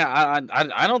 Yeah,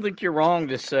 I don't think you're wrong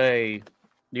to say,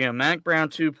 Mack Brown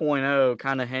 2.0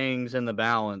 kind of hangs in the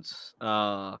balance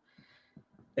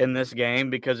in this game,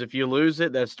 because if you lose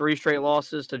it, that's 3 straight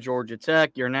losses to Georgia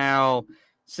Tech. You're now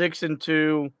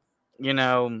 6-2.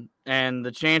 And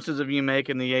the chances of you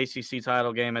making the ACC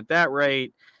title game at that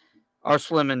rate are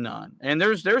slim and none. And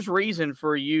there's reason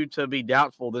for you to be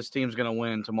doubtful this team's going to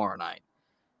win tomorrow night,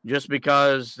 just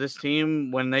because this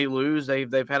team, when they lose,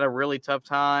 they've had a really tough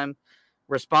time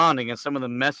responding, and some of the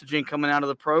messaging coming out of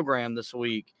the program this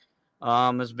week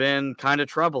has been kind of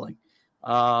troubling.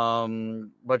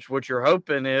 But what you're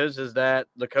hoping is that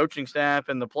the coaching staff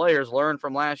and the players learn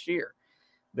from last year.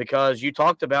 because you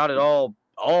talked about it all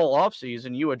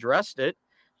offseason. You addressed it.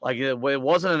 Like it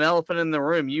wasn't an elephant in the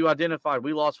room. You identified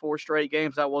we lost 4 straight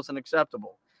games. That wasn't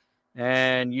acceptable.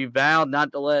 And you vowed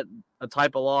not to let a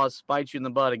type of loss bite you in the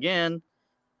butt again.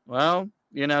 Well,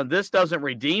 this doesn't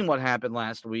redeem what happened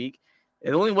last week.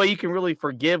 The only way you can really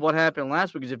forgive what happened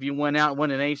last week is if you went out and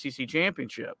win an ACC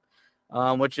championship,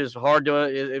 which is hard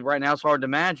to right now. It's hard to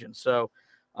imagine. So,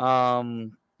 I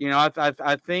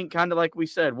think kind of like we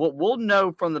said, we'll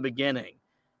know from the beginning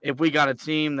if we got a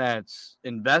team that's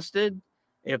invested,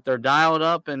 if they're dialed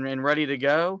up and ready to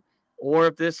go, or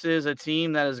if this is a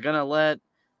team that is going to let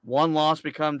one loss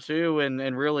become 2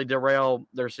 and really derail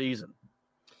their season.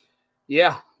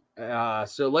 Yeah.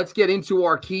 So let's get into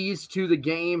our keys to the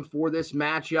game for this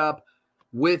matchup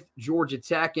with Georgia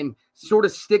Tech, and sort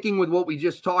of sticking with what we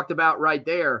just talked about right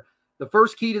there. The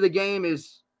first key to the game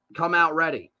is come out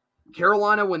ready.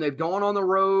 Carolina, when they've gone on the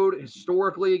road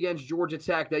historically against Georgia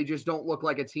Tech, they just don't look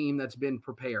like a team that's been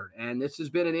prepared. And this has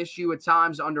been an issue at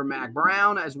times under Mack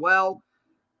Brown as well.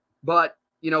 But,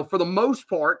 for the most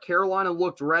part, Carolina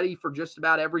looked ready for just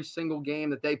about every single game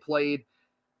that they played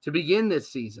to begin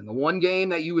this season. The one game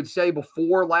that you would say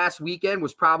before last weekend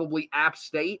was probably App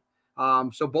State.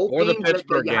 So both games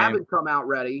that you haven't come out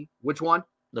ready. Which one?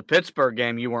 The Pittsburgh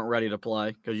game you weren't ready to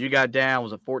play because you got down.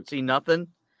 Was it 14-0?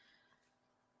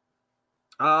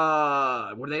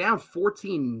 Were they down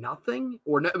 14-0?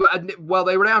 Or no? Well,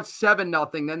 they were down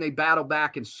 7-0. Then they battled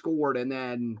back and scored, and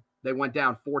then they went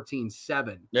down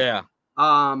 14-7. Yeah.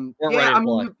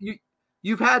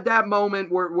 You've had that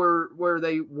moment where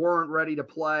they weren't ready to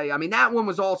play. I mean, that one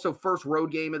was also first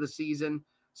road game of the season,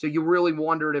 so you really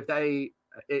wondered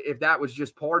if that was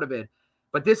just part of it.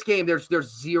 But this game, there's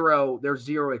zero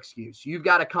excuse. You've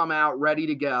got to come out ready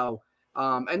to go.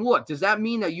 And look, does that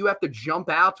mean that you have to jump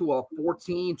out to a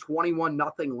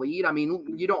 14-21-0 lead? I mean,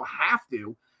 you don't have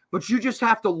to, but you just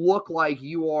have to look like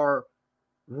you are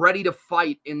ready to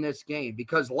fight in this game,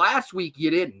 because last week you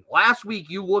didn't. Last week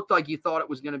you looked like you thought it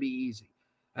was going to be easy.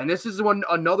 And this is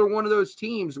another one of those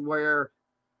teams where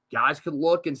guys could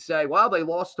look and say, well, they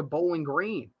lost to Bowling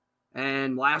Green.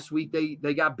 And last week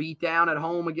they got beat down at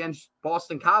home against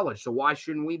Boston College. So why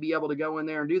shouldn't we be able to go in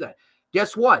there and do that?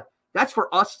 Guess what? That's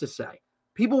for us to say.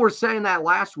 People were saying that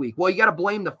last week. Well, you got to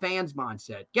blame the fans'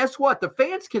 mindset. Guess what? The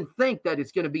fans can think that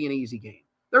it's going to be an easy game.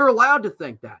 They're allowed to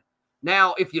think that.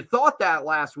 Now, if you thought that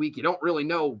last week, you don't really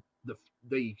know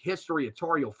the history of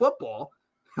Tar Heel football.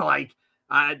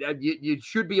 You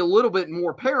should be a little bit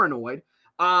more paranoid.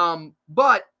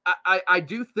 But I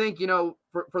do think,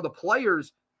 for the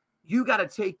players, you got to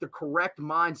take the correct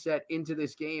mindset into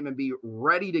this game and be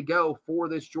ready to go for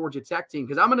this Georgia Tech team.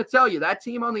 Because I'm going to tell you, that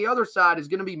team on the other side is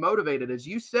going to be motivated. As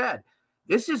you said,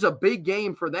 this is a big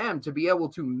game for them to be able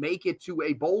to make it to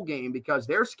a bowl game, because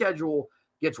their schedule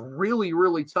gets really,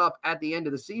 really tough at the end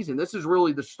of the season. This is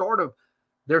really the start of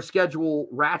their schedule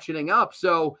ratcheting up.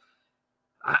 So,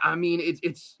 I mean,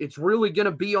 it's really going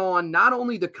to be on not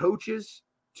only the coaches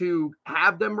to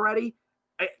have them ready.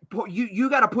 You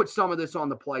got to put some of this on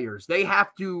the players. They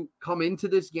have to come into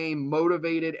this game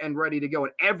motivated and ready to go.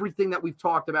 And everything that we've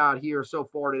talked about here so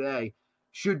far today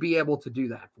should be able to do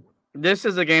that for them. This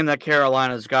is a game that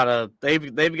Carolina's got to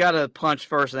they've got to punch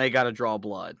first, and they got to draw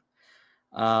blood.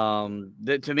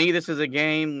 To me, this is a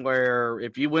game where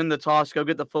if you win the toss, go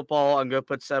get the football and go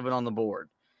put 7 on the board.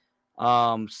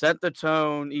 Set the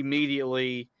tone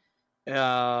immediately.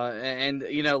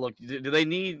 Look, do they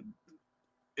need?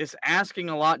 It's asking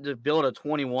a lot to build a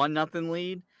 21-0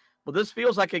 lead, but this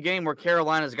feels like a game where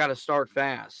Carolina's got to start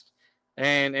fast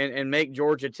and make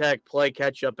Georgia Tech play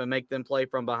catch up and make them play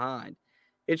from behind.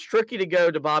 It's tricky to go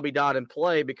to Bobby Dodd and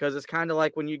play because it's kind of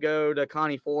like when you go to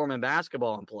Connie Foreman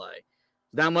basketball and play.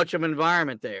 Not much of an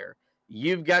environment there.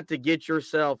 You've got to get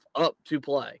yourself up to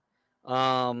play.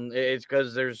 It's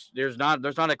because there's not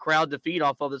a crowd to feed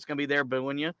off of that's going to be there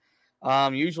booing you.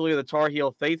 Usually the Tar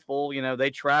Heel faithful, they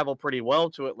travel pretty well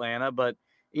to Atlanta, but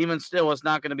even still, it's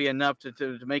not going to be enough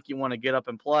to make you want to get up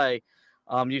and play.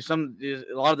 A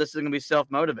lot of this is going to be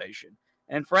self-motivation.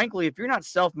 And frankly, if you're not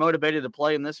self-motivated to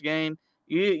play in this game,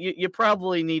 you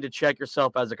probably need to check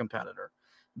yourself as a competitor,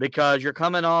 because you're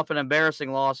coming off an embarrassing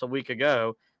loss a week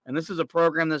ago, and this is a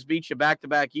program that's beat you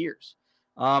back-to-back years.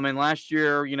 And last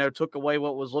year, took away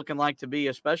what was looking like to be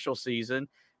a special season.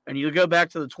 And you go back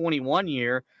to the 21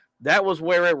 year, that was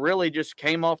where it really just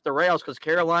came off the rails, because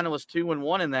Carolina was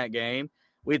 2-1 in that game.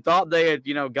 We thought they had,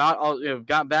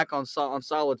 got back on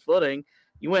solid footing.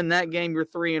 You win that game, you're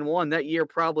 3-1. That year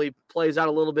probably plays out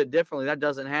a little bit differently. That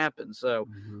doesn't happen. So,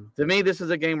 to me, this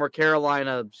is a game where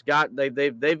Carolina's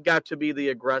they've got to be the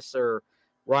aggressor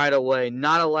right away,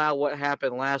 not allow what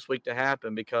happened last week to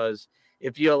happen, because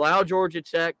if you allow Georgia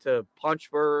Tech to punch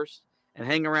first and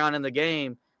hang around in the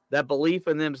game, that belief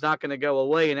in them is not going to go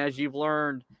away. And as you've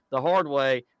learned the hard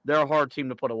way, they're a hard team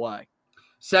to put away.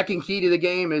 Second key to the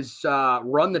game is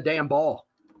run the damn ball.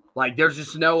 Like, there's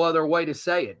just no other way to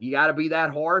say it. You got to be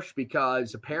that harsh,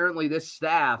 because apparently this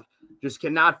staff just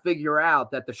cannot figure out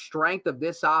that the strength of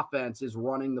this offense is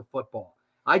running the football.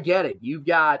 I get it. You've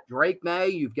got Drake May.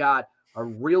 You've got a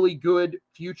really good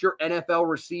future NFL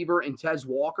receiver in Tez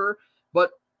Walker,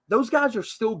 but those guys are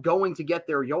still going to get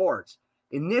their yards.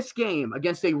 In this game,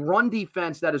 against a run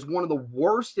defense that is one of the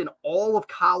worst in all of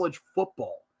college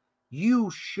football,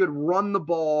 you should run the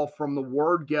ball from the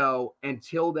word go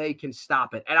until they can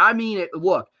stop it. And I mean it.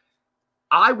 Look,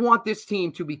 I want this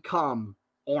team to become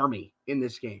Army in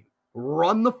this game.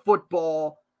 Run the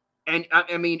football. And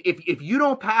I mean, if you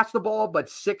don't pass the ball but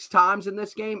 6 times in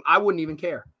this game, I wouldn't even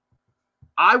care.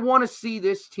 I want to see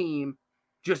this team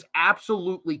just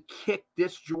absolutely kick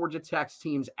this Georgia Tech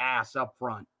team's ass up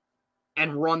front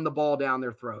and run the ball down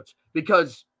their throats,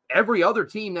 because every other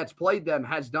team that's played them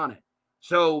has done it.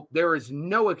 So there is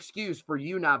no excuse for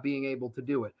you not being able to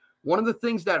do it. One of the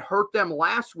things that hurt them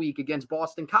last week against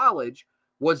Boston College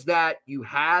was that you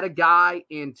had a guy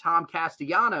in Tom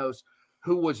Castellanos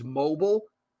who was mobile,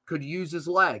 could use his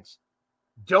legs.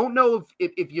 Don't know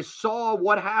if you saw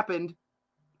what happened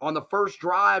on the first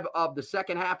drive of the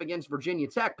second half against Virginia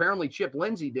Tech. Apparently Chip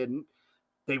Lindsey didn't.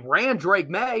 They ran Drake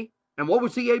May, and what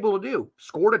was he able to do?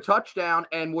 Scored a touchdown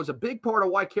and was a big part of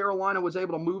why Carolina was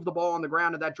able to move the ball on the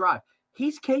ground at that drive.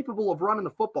 He's capable of running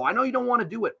the football. I know you don't want to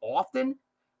do it often,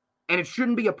 and it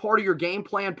shouldn't be a part of your game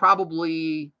plan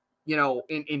probably,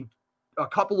 in a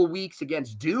couple of weeks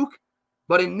against Duke.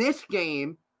 But in this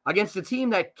game, against a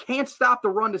team that can't stop the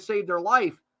run to save their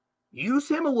life, use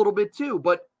him a little bit too.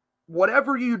 But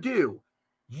whatever you do,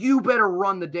 you better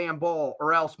run the damn ball,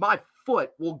 or else my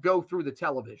foot will go through the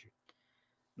television.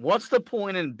 What's the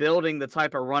point in building the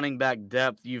type of running back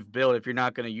depth you've built if you're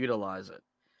not going to utilize it?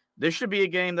 This should be a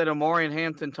game that Omarion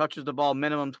Hampton touches the ball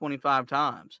minimum 25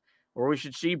 times, or we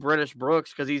should see British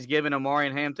Brooks, because he's given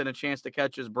Omarion Hampton a chance to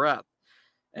catch his breath.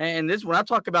 And this, when I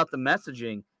talk about the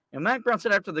messaging, and Mack Brown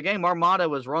said after the game, our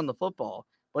motto is run the football.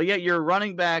 But yet your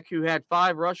running back, who had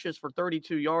 5 rushes for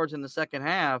 32 yards in the second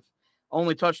half,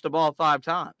 only touched the ball 5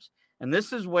 times. And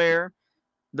this is where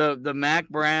the Mack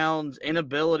Brown's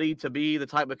inability to be the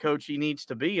type of coach he needs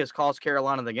to be has cost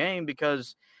Carolina the game,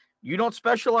 because you don't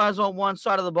specialize on one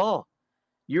side of the ball.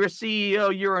 You're a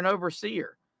CEO. You're an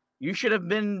overseer. You should have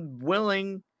been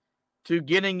willing to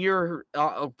get in your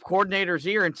coordinator's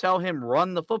ear and tell him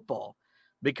run the football,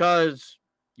 because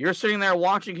you're sitting there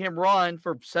watching him run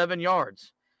for 7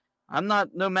 yards. I'm not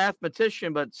no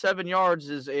mathematician, but 7 yards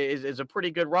is a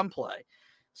pretty good run play.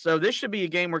 So this should be a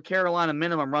game where Carolina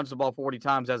minimum runs the ball 40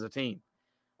 times as a team.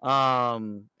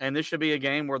 And this should be a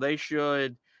game where they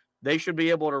should be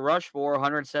able to rush for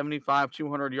 175,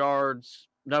 200 yards,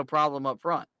 no problem up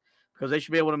front, because they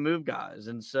should be able to move guys.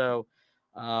 And so,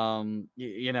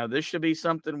 this should be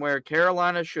something where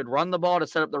Carolina should run the ball to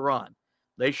set up the run.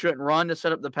 They shouldn't run to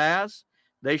set up the pass.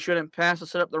 They shouldn't pass to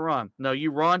set up the run. No,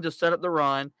 you run to set up the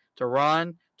run, to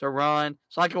run.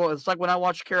 It's like when I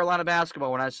watch Carolina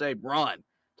basketball, when I say run.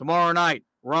 Tomorrow night,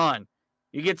 run.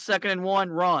 You get 2nd and 1,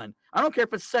 run. I don't care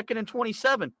if it's 2nd and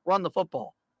 27, run the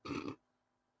football.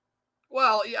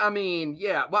 Well, I mean,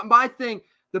 yeah. But my thing,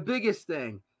 the biggest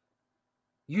thing,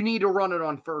 you need to run it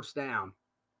on first down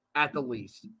at the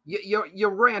least. You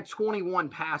ran 21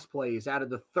 pass plays out of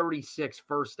the 36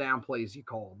 first down plays you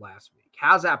called last week.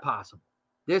 How's that possible?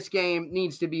 This game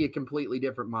needs to be a completely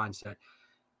different mindset.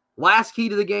 Last key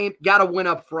to the game, got to win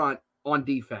up front on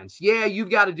defense. Yeah, you've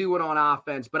got to do it on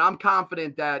offense, but I'm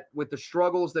confident that with the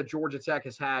struggles that Georgia Tech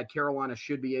has had, Carolina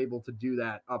should be able to do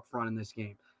that up front in this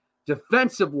game.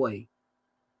 Defensively,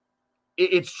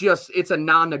 it's a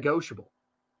non-negotiable.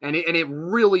 And it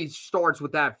really starts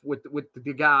with that, with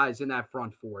the guys in that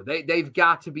front four. They've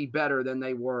got to be better than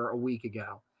they were a week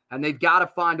ago. And they've got to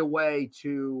find a way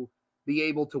to be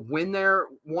able to win their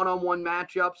one-on-one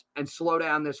matchups and slow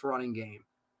down this running game.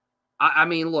 I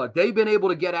mean, look, they've been able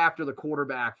to get after the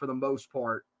quarterback for the most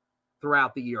part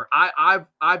throughout the year.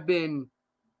 I've been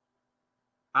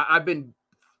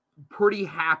pretty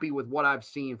happy with what I've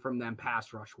seen from them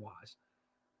pass rush wise.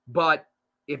 But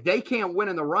if they can't win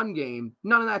in the run game,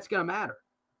 none of that's going to matter.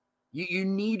 You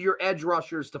need your edge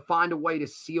rushers to find a way to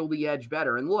seal the edge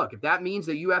better. And look, if that means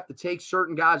that you have to take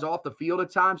certain guys off the field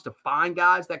at times to find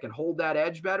guys that can hold that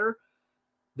edge better,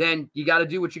 then you got to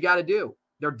do what you got to do.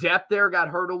 Their depth there got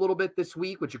hurt a little bit this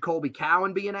week with Jacoby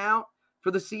Cowan being out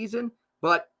for the season.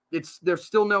 But there's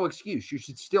still no excuse. You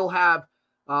should still have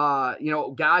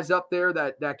guys up there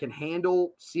that can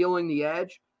handle sealing the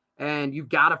edge, and you've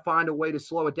got to find a way to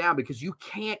slow it down because you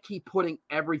can't keep putting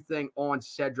everything on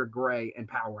Cedric Gray and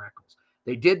Powell Echols.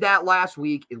 They did that last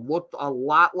week. It looked a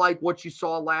lot like what you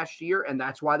saw last year, and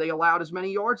that's why they allowed as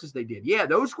many yards as they did. Yeah,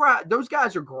 those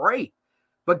guys are great.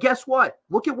 But guess what?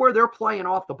 Look at where they're playing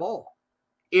off the ball.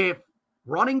 If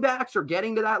running backs are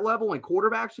getting to that level and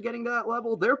quarterbacks are getting to that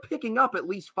level, they're picking up at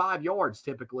least 5 yards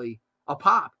typically a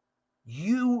pop.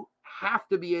 You have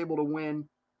to be able to win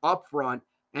up front,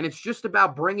 and it's just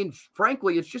about bringing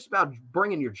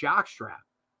your jockstrap,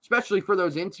 especially for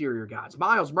those interior guys.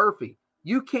 Myles Murphy,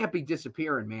 you can't be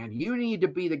disappearing, man. You need to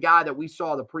be the guy that we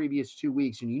saw the previous 2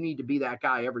 weeks, and you need to be that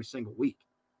guy every single week.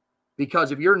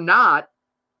 Because if you're not,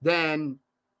 then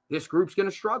this group's going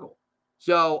to struggle.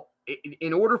 So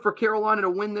in order for Carolina to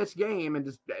win this game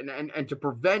and to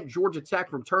prevent Georgia Tech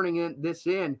from turning this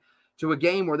in to a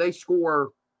game where they score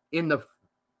in the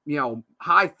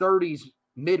high 30s,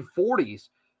 mid 40s,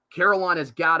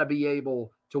 Carolina's got to be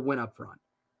able to win up front.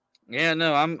 Yeah,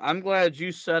 no, I'm glad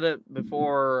you said it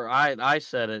before I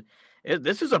said it.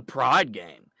 This is a pride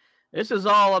game. This is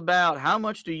all about how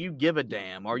much do you give a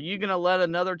damn? Are you gonna let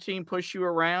another team push you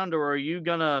around, or are you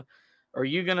gonna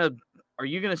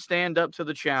stand up to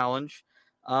the challenge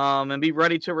and be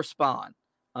ready to respond?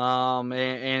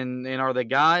 And are the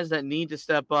guys that need to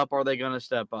step up, are they gonna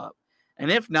step up?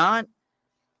 And if not,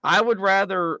 I'd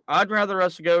rather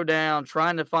us go down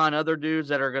trying to find other dudes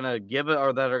that are gonna give it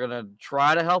or that are gonna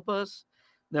try to help us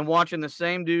than watching the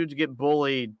same dudes get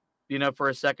bullied, for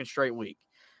a second straight week.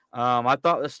 I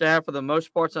thought the staff, for the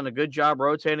most part, done a good job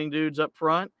rotating dudes up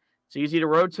front. It's easy to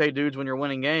rotate dudes when you're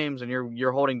winning games and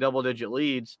you're holding double-digit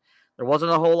leads. There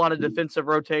wasn't a whole lot of defensive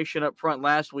rotation up front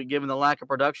last week, given the lack of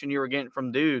production you were getting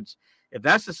from dudes. If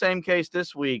that's the same case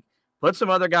this week, put some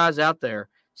other guys out there,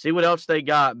 see what else they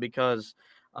got, because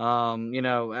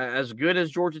as good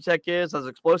as Georgia Tech is, as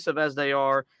explosive as they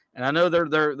are, and I know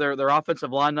their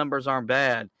offensive line numbers aren't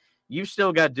bad, you've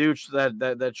still got dudes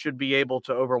that should be able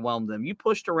to overwhelm them. You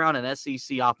pushed around an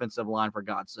SEC offensive line, for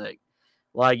God's sake.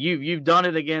 Like you've done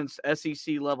it against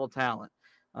SEC level talent.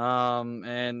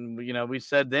 And we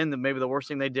said then that maybe the worst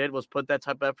thing they did was put that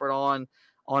type of effort on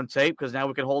tape, because now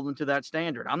we can hold them to that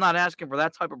standard. I'm not asking for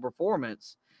that type of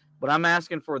performance, but I'm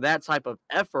asking for that type of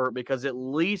effort because it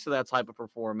leads to that type of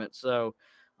performance. So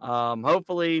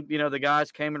hopefully, the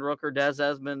guys, Kamen Rooker, Des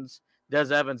Evans,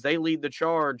 they lead the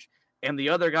charge. And the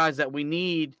other guys that we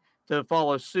need to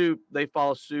follow suit, they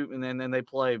follow suit, and then they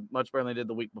play much better than they did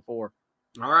the week before.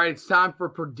 All right, it's time for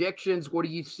predictions. What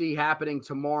do you see happening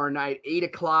tomorrow night, 8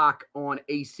 o'clock on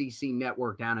ACC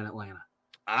Network down in Atlanta?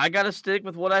 I got to stick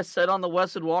with what I said on the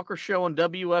Weston Walker Show on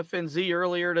WFNZ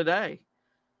earlier today.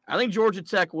 I think Georgia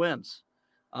Tech wins.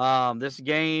 This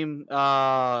game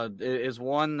is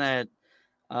one that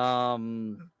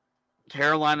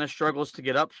Carolina struggles to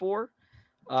get up for.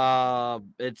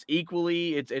 It's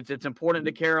important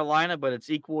to Carolina, but it's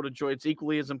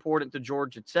equally as important to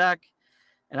Georgia Tech.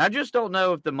 And I just don't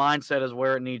know if the mindset is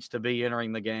where it needs to be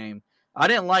entering the game. I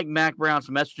didn't like Mac Brown's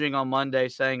messaging on Monday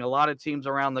saying a lot of teams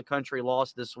around the country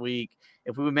lost this week.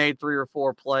 If we made 3 or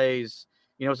 4 plays,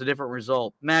 it's a different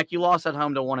result. Mac, you lost at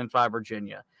home to 1-5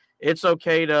 Virginia. It's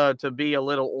okay to be a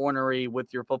little ornery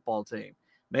with your football team.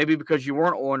 Maybe because you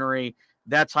weren't ornery,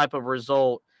 that type of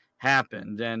result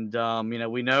happened. And,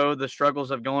 we know the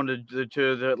struggles of going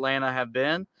to Atlanta have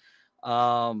been.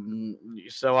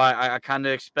 So I kind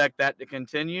of expect that to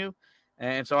continue.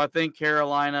 And so I think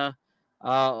Carolina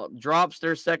drops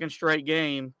their second straight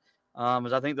game,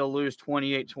 as I think they'll lose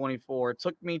 28-24. It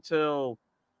took me till,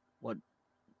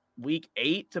 week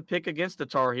 8 to pick against the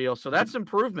Tar Heels. So that's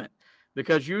improvement,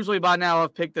 because usually by now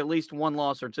I've picked at least 1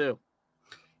 loss or 2.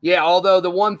 Yeah, although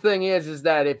the one thing is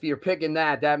that if you're picking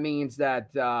that means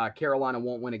that Carolina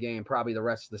won't win a game probably the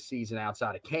rest of the season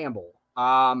outside of Campbell.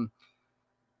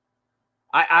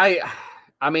 This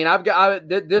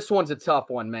one's a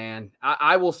tough one, man.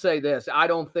 I will say this. I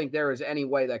don't think there is any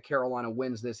way that Carolina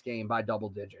wins this game by double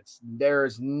digits. There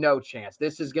is no chance.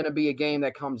 This is going to be a game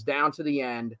that comes down to the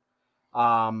end.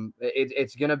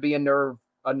 It's going to be a nerve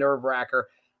wracker.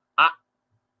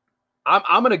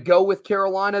 I'm going to go with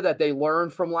Carolina, that they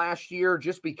learned from last year,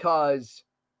 just because,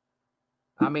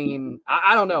 I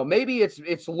don't know. Maybe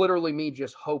it's literally me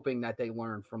just hoping that they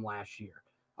learned from last year.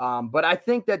 But I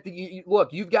think that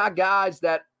you've got guys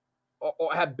that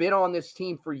have been on this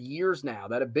team for years now,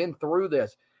 that have been through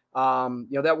this,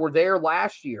 that were there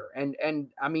last year. And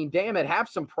damn it, have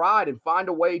some pride and find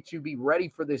a way to be ready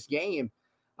for this game.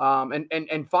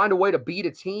 And find a way to beat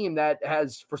a team that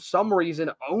has, for some reason,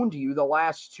 owned you the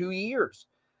last 2 years.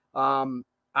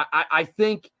 I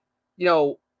think,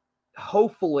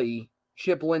 hopefully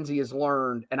Chip Lindsey has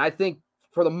learned, and I think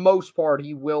for the most part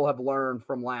he will have learned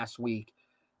from last week.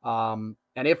 And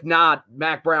if not,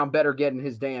 Mac Brown better get in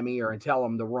his damn ear and tell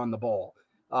him to run the ball.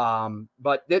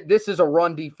 But this is a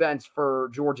run defense for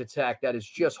Georgia Tech that is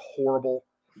just horrible.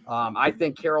 I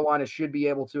think Carolina should be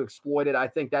able to exploit it. I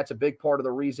think that's a big part of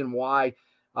the reason why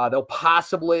they'll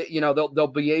possibly, they'll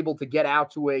be able to get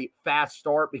out to a fast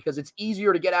start, because it's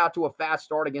easier to get out to a fast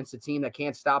start against a team that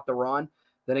can't stop the run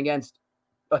than against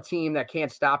a team that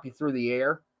can't stop you through the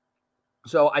air.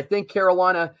 So I think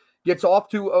Carolina gets off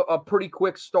to a pretty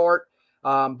quick start.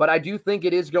 But I do think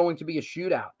it is going to be a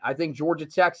shootout. I think Georgia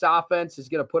Tech's offense is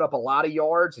going to put up a lot of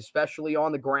yards, especially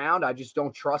on the ground. I just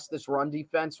don't trust this run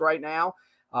defense right now.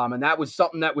 And that was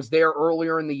something that was there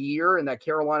earlier in the year and that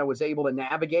Carolina was able to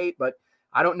navigate, but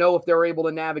I don't know if they're able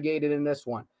to navigate it in this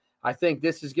one. I think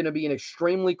this is going to be an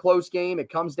extremely close game. It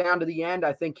comes down to the end.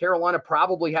 I think Carolina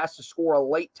probably has to score a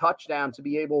late touchdown to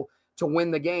be able to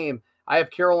win the game. I have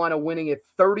Carolina winning it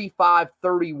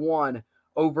 35-31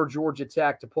 over Georgia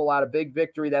Tech to pull out a big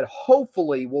victory that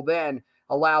hopefully will then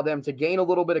allow them to gain a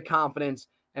little bit of confidence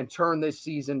and turn this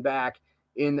season back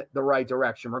in the right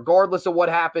direction. Regardless of what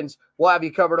happens, we'll have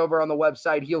you covered over on the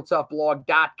website,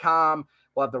 HeelToughBlog.com.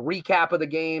 We'll have the recap of the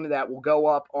game that will go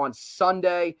up on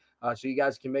Sunday, so you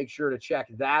guys can make sure to check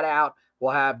that out.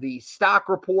 We'll have the stock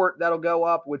report that'll go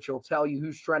up, which will tell you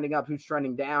who's trending up, who's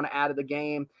trending down out of the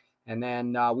game. And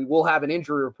then we will have an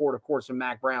injury report, of course, when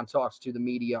Mac Brown talks to the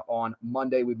media on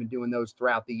Monday. We've been doing those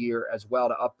throughout the year as well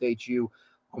to update you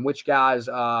on which guys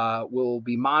will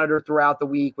be monitored throughout the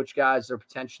week, which guys are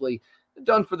potentially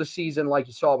done for the season, like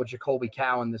you saw with Jacoby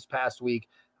Cowan this past week.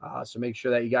 So make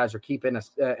sure that you guys are keeping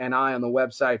an eye on the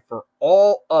website for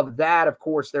all of that. Of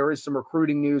course, there is some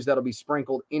recruiting news that'll be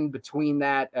sprinkled in between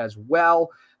that as well.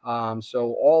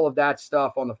 So all of that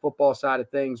stuff on the football side of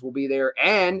things will be there.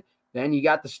 And then you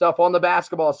got the stuff on the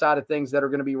basketball side of things that are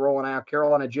going to be rolling out.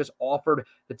 Carolina just offered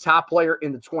the top player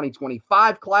in the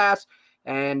 2025 class.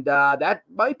 And that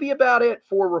might be about it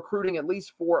for recruiting, at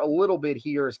least for a little bit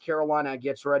here, as Carolina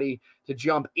gets ready to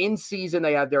jump in season.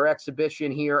 They have their exhibition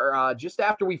here just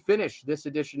after we finish this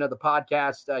edition of the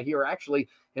podcast here, actually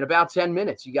in about 10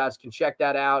 minutes. You guys can check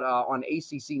that out on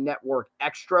ACC Network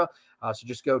Extra. So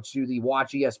just go to the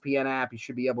Watch ESPN app. You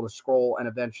should be able to scroll and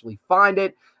eventually find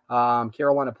it.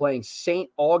 Carolina playing St.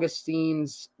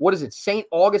 Augustine's, what is it? St.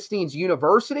 Augustine's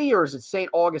University, or is it St.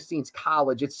 Augustine's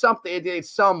College? It's something,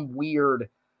 it's some weird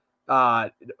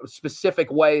specific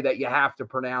way that you have to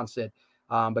pronounce it.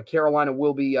 But Carolina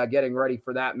will be getting ready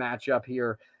for that matchup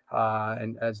here.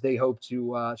 And as they hope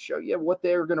to show you what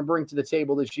they're going to bring to the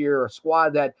table this year, a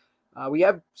squad that we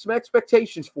have some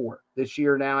expectations for this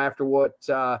year now after what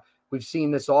we've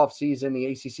seen this offseason. The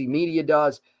ACC media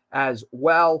does as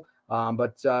well.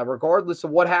 But regardless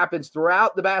of what happens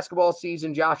throughout the basketball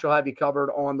season, Josh will have you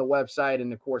covered on the website.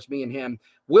 And, of course, me and him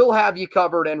will have you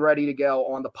covered and ready to go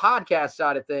on the podcast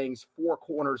side of things, Four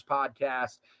Corners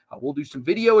Podcast. We'll do some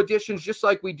video editions just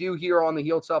like we do here on the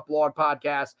Heel Tough Blog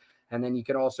Podcast. And then you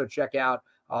can also check out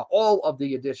all of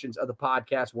the editions of the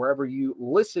podcast wherever you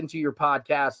listen to your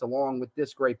podcast, along with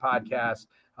this great podcast,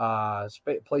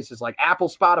 places like Apple,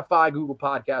 Spotify, Google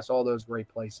Podcasts, all those great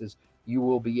places. You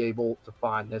will be able to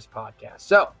find this podcast.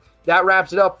 So that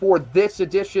wraps it up for this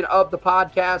edition of the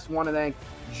podcast. Want to thank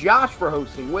Josh for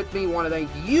hosting with me. Want to thank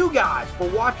you guys for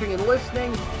watching and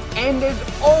listening. And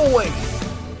as always,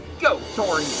 go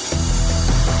Tar Heels.